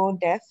Indians would go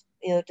deaf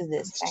ear to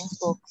this. Thanks,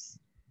 folks.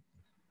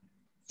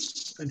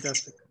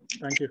 Fantastic.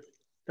 Thank you.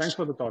 Thanks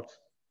for the thoughts.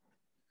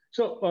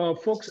 So,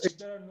 folks, if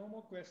there are no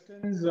more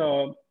questions,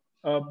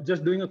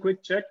 just doing a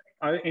quick check.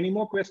 Are there any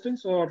more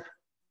questions, or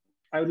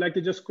I would like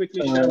to just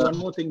quickly share one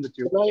more thing with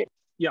you.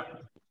 Yeah.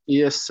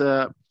 Yes.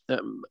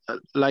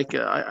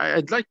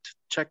 I'd like to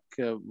check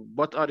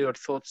what are your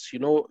thoughts.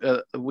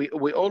 We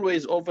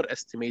always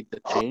overestimate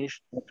the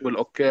change that will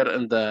occur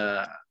in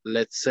the,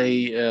 let's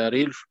say,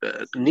 real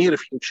near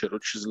future,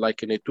 which is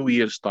like in a 2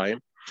 years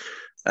time,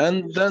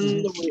 and then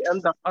we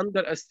end up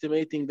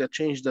underestimating the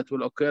change that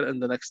will occur in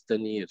the next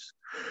 10 years.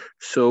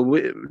 So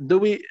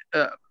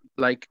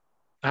like,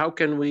 how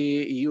can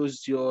we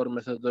use your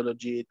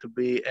methodology to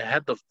be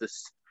ahead of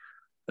this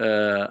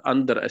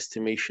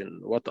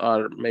underestimation? What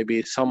are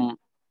maybe some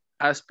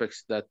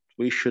aspects that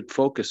we should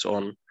focus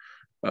on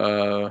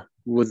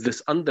with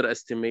this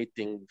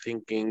underestimating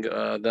thinking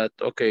that,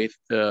 okay,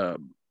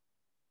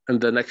 in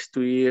the next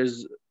 2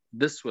 years,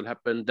 this will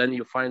happen, then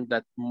you find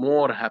that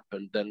more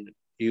happened than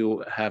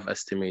you have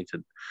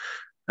estimated.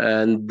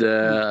 And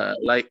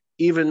like,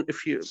 even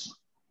if you,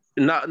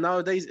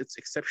 nowadays it's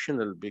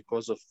exceptional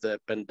because of the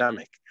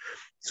pandemic,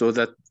 so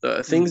that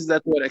things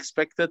that were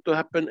expected to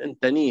happen in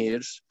 10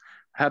 years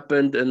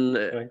happened in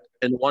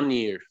 1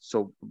 year.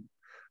 So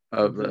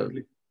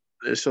Exactly.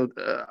 so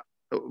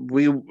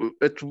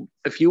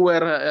if you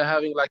were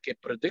having like a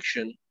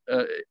prediction,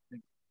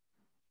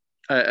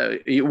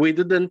 we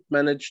didn't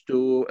manage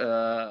to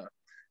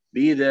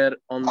be there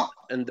in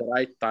the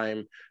right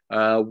time.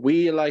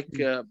 We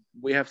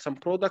have some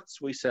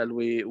products we sell.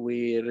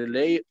 We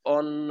rely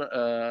on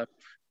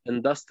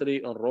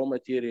industry, on raw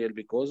material,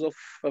 because of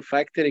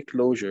factory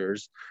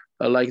closures.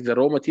 Like, the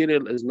raw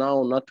material is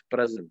now not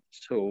present,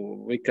 so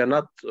we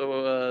cannot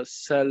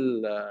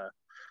sell.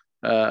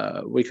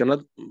 We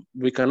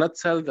cannot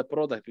sell the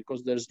product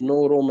because there's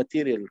no raw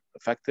material.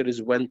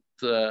 Factories went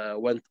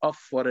off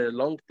for a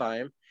long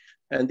time,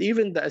 and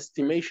even the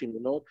estimation,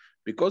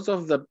 because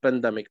of the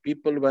pandemic,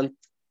 people went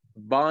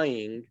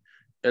buying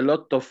a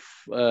lot of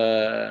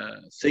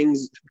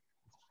things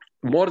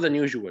more than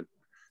usual.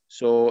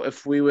 So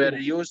if we were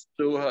used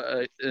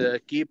to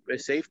keep a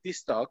safety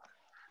stock,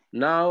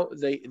 now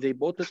they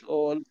bought it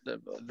all.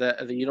 The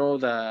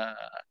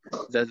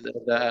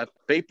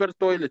paper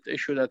toilet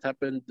issue that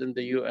happened in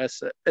the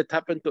US, it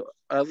happened to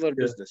other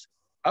business.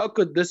 How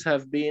could this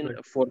have been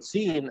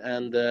foreseen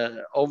and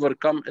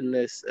overcome in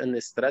a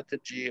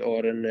strategy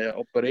or in an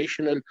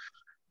operational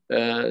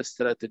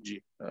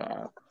strategy?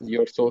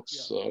 Your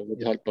thoughts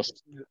would help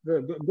us.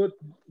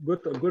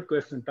 Good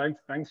question.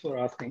 Thanks for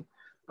asking.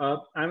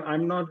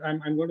 I'm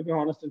going to be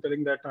honest in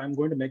telling that I'm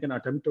going to make an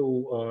attempt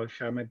to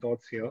share my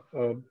thoughts here.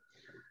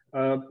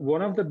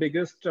 One of the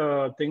biggest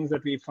things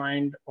that we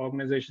find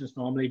organizations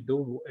normally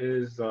do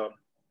is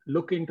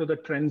look into the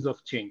trends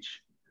of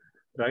change,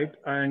 right?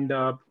 And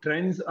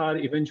trends are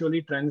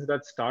eventually trends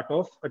that start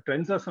off.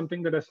 Trends are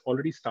something that has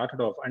already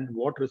started off. And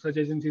what research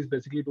agencies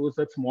basically do is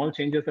that small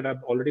changes that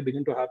have already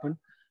begun to happen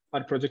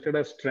are projected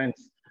as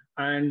trends.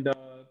 And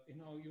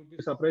you'd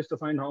be surprised to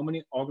find how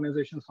many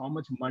organizations, how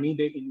much money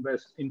they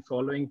invest in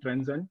following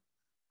trends and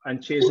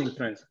chasing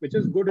trends, which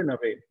is good in a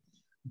way.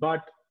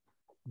 But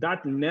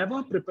that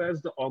never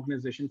prepares the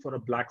organization for a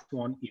black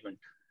swan event.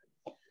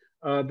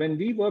 When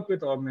we work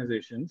with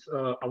organizations,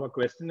 our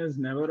question is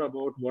never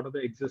about what are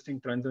the existing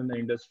trends in the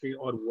industry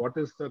or what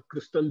is the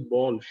crystal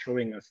ball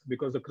showing us,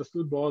 because the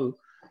crystal ball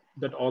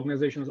that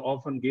organizations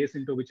often gaze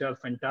into, which are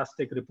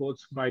fantastic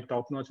reports by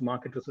top-notch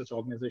market research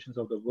organizations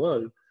of the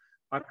world,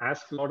 are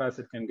as flawed as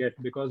it can get,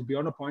 because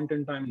beyond a point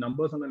in time,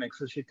 numbers on an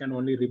Excel sheet can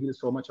only reveal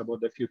so much about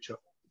the future.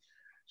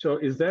 So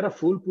is there a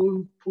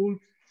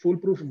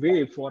foolproof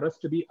way for us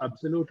to be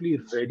absolutely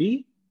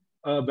ready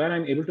where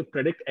I'm able to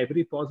predict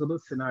every possible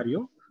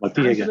scenario?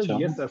 The answer is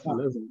yes as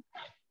well as no.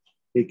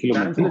 The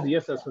answer is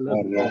yes as well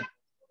as no.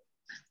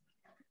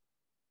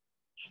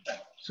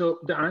 So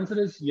the answer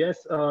is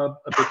yes,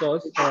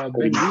 because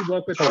when we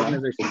work with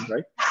organizations,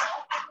 right?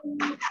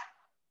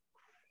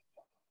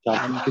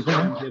 I'm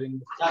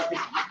hearing.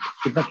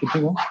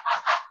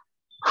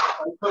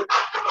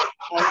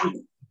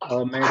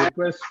 May I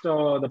request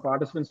the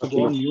participants to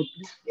go on mute,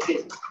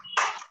 please?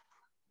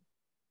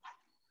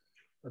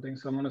 I think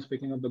someone is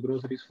picking up the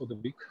groceries for the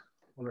week.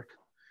 All right.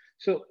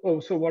 So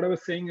what I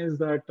was saying is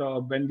that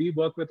when we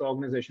work with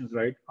organizations,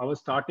 right, our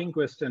starting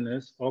question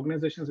is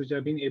organizations which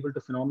have been able to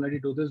phenomenally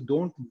do this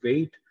don't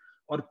wait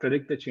or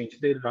predict the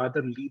change. They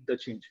rather lead the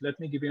change. Let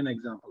me give you an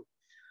example.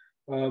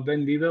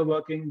 When we were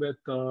working with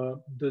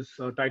this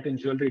Titan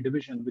Jewelry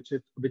division,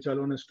 which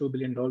alone is $2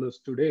 billion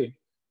today,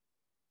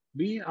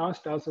 we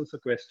asked ourselves a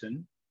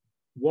question: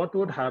 what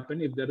would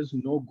happen if there is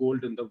no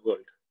gold in the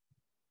world?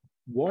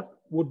 What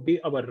would be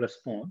our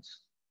response?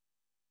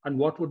 And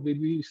what would we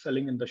be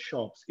selling in the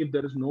shops if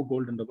there is no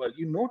gold in the world?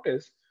 You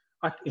notice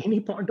at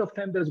any point of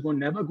time, there's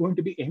never going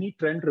to be any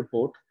trend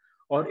report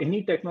or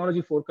any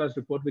technology forecast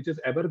report which is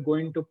ever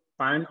going to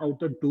pan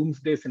out a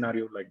doomsday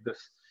scenario like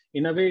this.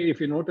 In a way, if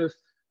you notice,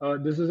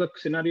 this is a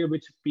scenario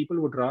which people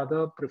would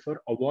rather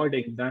prefer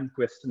avoiding than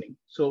questioning.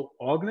 So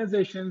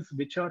organizations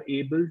which are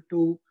able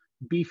to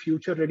be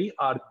future ready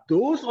are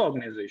those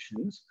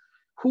organizations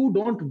who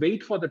don't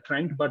wait for the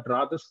trend, but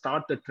rather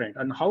start the trend.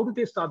 And how do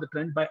they start the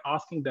trend? By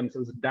asking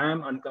themselves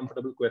damn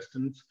uncomfortable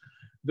questions,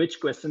 which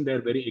question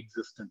their very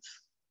existence.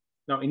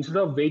 Now, instead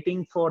of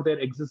waiting for their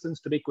existence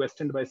to be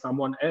questioned by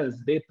someone else,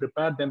 they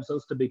prepare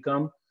themselves to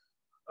become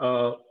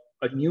a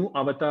new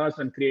avatars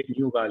and create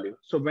new value.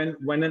 So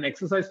when an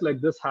exercise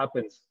like this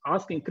happens,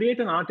 create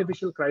an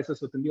artificial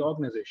crisis within the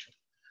organization.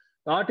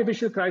 The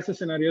artificial crisis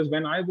scenarios,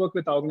 when I work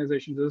with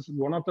organizations, is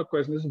one of the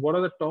questions, what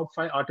are the top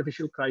 5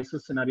 artificial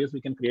crisis scenarios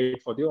we can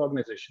create for the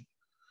organization?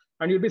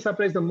 And you'll be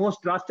surprised the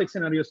most drastic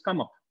scenarios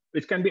come up,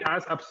 which can be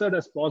as absurd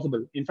as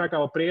possible. In fact,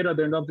 our prayer at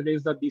the end of the day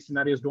is that these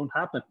scenarios don't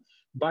happen.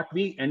 But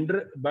we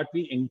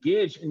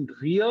engage in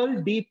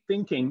real deep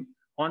thinking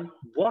on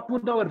what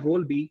would our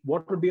role be,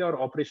 what would be our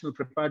operational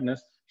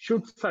preparedness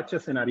should such a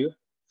scenario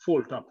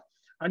fold up.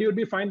 And you'll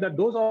be find that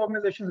those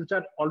organizations which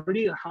are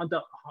already had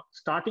the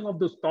starting of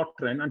this thought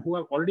trend and who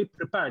have already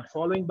prepared,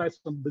 following by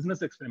some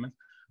business experiments,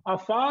 are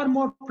far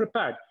more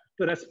prepared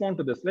to respond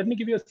to this. Let me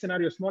give you a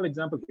scenario, a small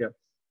example here.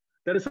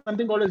 There is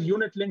something called as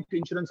unit-linked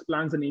insurance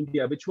plans in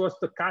India, which was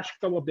the cash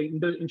cow of the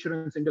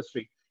insurance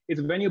industry.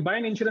 It's when you buy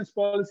an insurance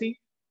policy,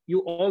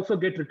 you also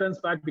get returns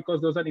back because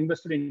those are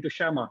invested into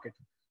share market.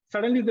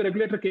 Suddenly, the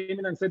regulator came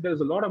in and said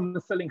there's a lot of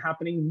mis-selling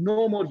happening,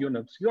 no more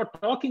units. You're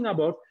talking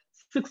about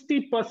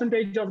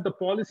 60% of the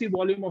policy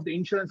volume of the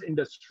insurance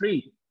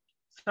industry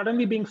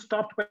suddenly being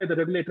stopped by the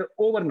regulator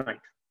overnight.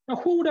 Now,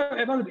 who would have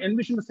ever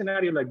envisioned a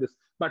scenario like this?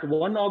 But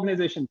one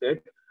organization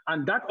did.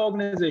 And that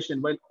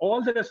organization, while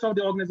all the rest of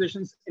the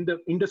organizations in the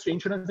industry,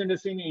 insurance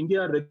industry in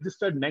India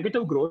registered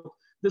negative growth,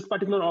 this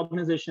particular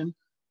organization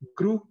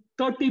grew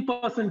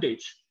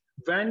 30%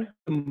 when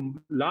the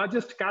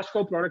largest cash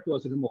cow product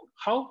was removed.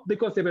 How?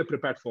 Because they were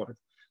prepared for it.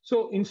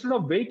 So instead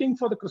of waiting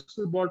for the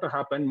crystal ball to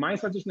happen, my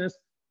suggestion is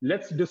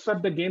let's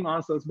disrupt the game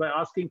ourselves by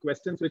asking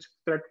questions which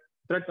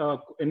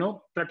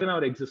threaten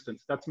our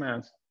existence. That's my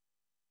answer.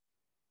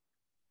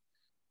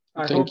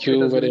 Thank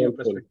you, very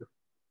helpful.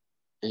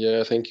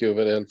 Yeah, thank you,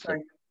 very helpful.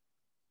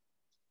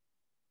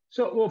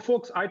 So, well,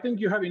 folks, I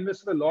think you have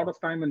invested a lot of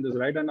time in this,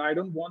 right? And I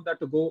don't want that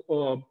to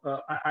go.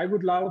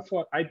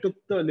 I took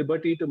the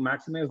liberty to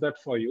maximize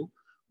that for you.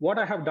 What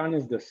I have done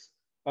is this.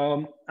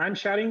 I'm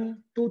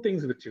sharing 2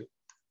 things with you.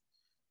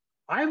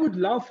 I would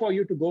love for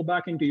you to go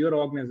back into your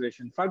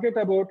organization. Forget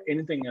about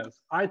anything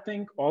else. I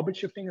think orbit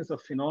shifting is a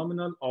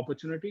phenomenal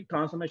opportunity.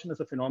 Transformation is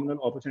a phenomenal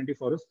opportunity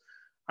for us.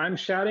 I'm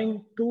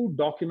sharing 2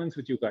 documents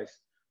with you guys.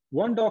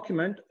 One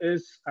document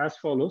is as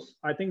follows.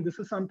 I think this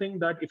is something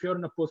that if you're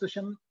in a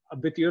position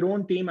with your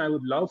own team, I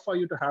would love for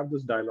you to have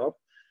this dialogue,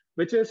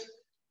 which is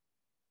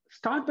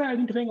start by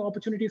identifying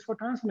opportunities for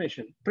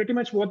transformation. Pretty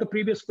much what the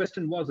previous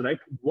question was, right?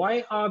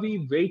 Why are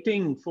we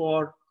waiting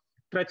for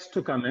threats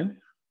to come in?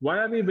 Why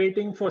are we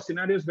waiting for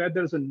scenarios where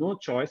there's a no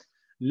choice?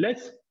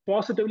 Let's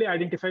positively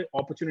identify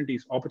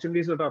opportunities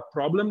that are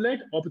problem-led,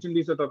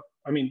 opportunities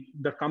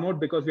that come out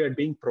because we are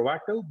being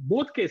proactive.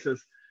 Both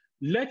cases,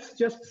 let's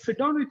just sit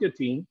down with your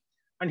team.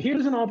 And here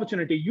is an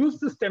opportunity. Use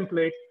this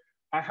template.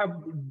 I have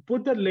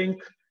put the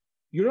link.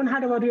 You don't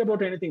have to worry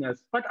about anything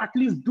else, but at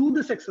least do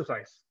this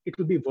exercise. It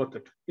will be worth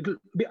it. It will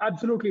be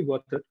absolutely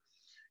worth it.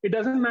 It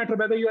doesn't matter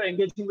whether you're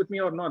engaging with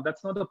me or not.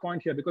 That's not the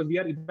point here because we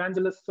are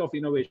evangelists of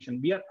innovation.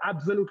 We are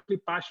absolutely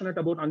passionate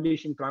about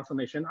unleashing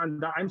transformation.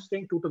 And I'm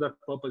staying true to that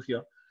purpose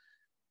here.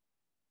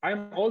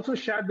 I'm also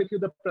shared with you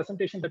the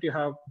presentation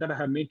that I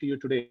have made to you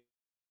today.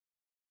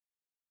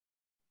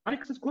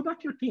 Alex, go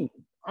back to your team.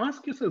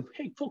 Ask yourself,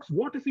 hey, folks,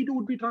 what if we do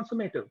would be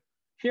transformative?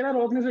 Here are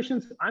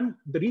organizations.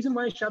 The reason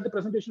why I shared the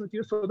presentation with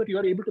you so that you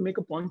are able to make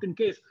a point in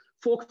case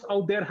folks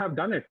out there have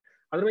done it.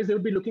 Otherwise, they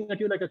would be looking at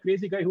you like a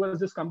crazy guy who has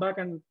just come back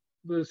and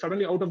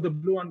suddenly out of the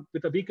blue and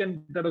with a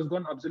weekend that has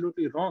gone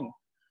absolutely wrong.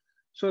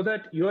 So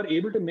that you are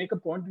able to make a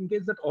point in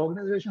case that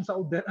organizations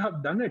out there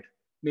have done it.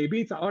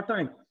 Maybe it's our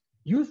time.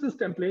 Use this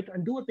template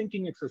and do a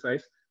thinking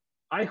exercise.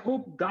 I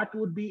hope that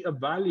would be a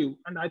value.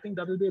 And I think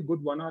that will be a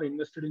good 1 hour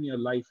invested in your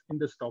life in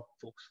this talk,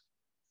 folks.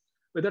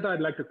 With that,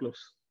 I'd like to close.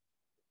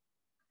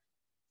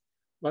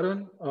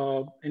 Varun,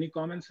 any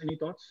comments, any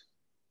thoughts?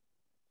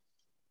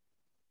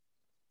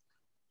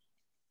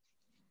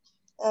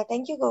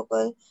 Thank you,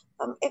 Gokul.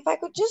 If I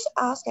could just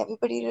ask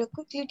everybody to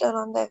quickly turn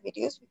on their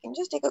videos, we can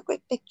just take a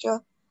quick picture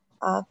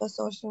for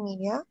social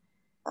media.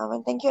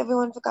 And thank you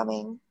everyone for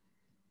coming.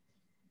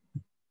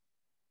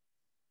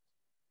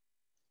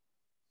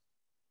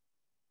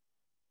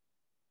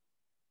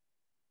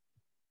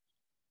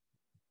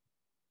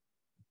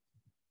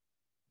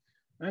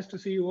 Nice to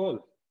see you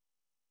all.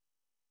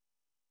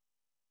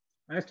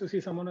 Nice to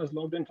see someone who's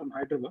logged in from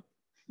Hyderabad.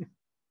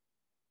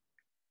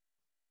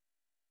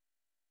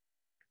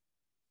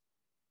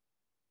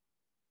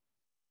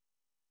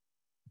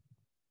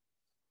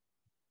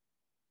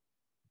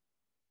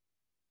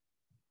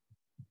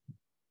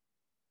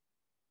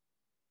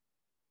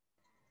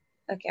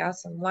 Okay,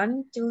 awesome.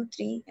 1, 2,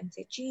 3, and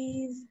say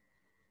cheese.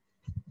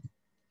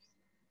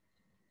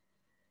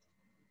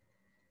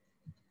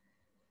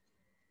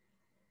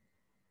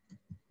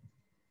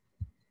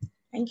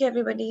 Thank you,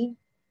 everybody.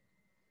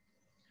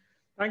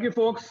 Thank you,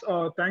 folks.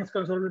 Thanks,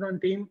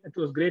 Consultant team. It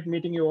was great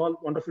meeting you all.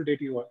 Wonderful day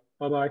to you all.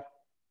 Bye-bye.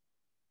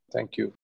 Thank you.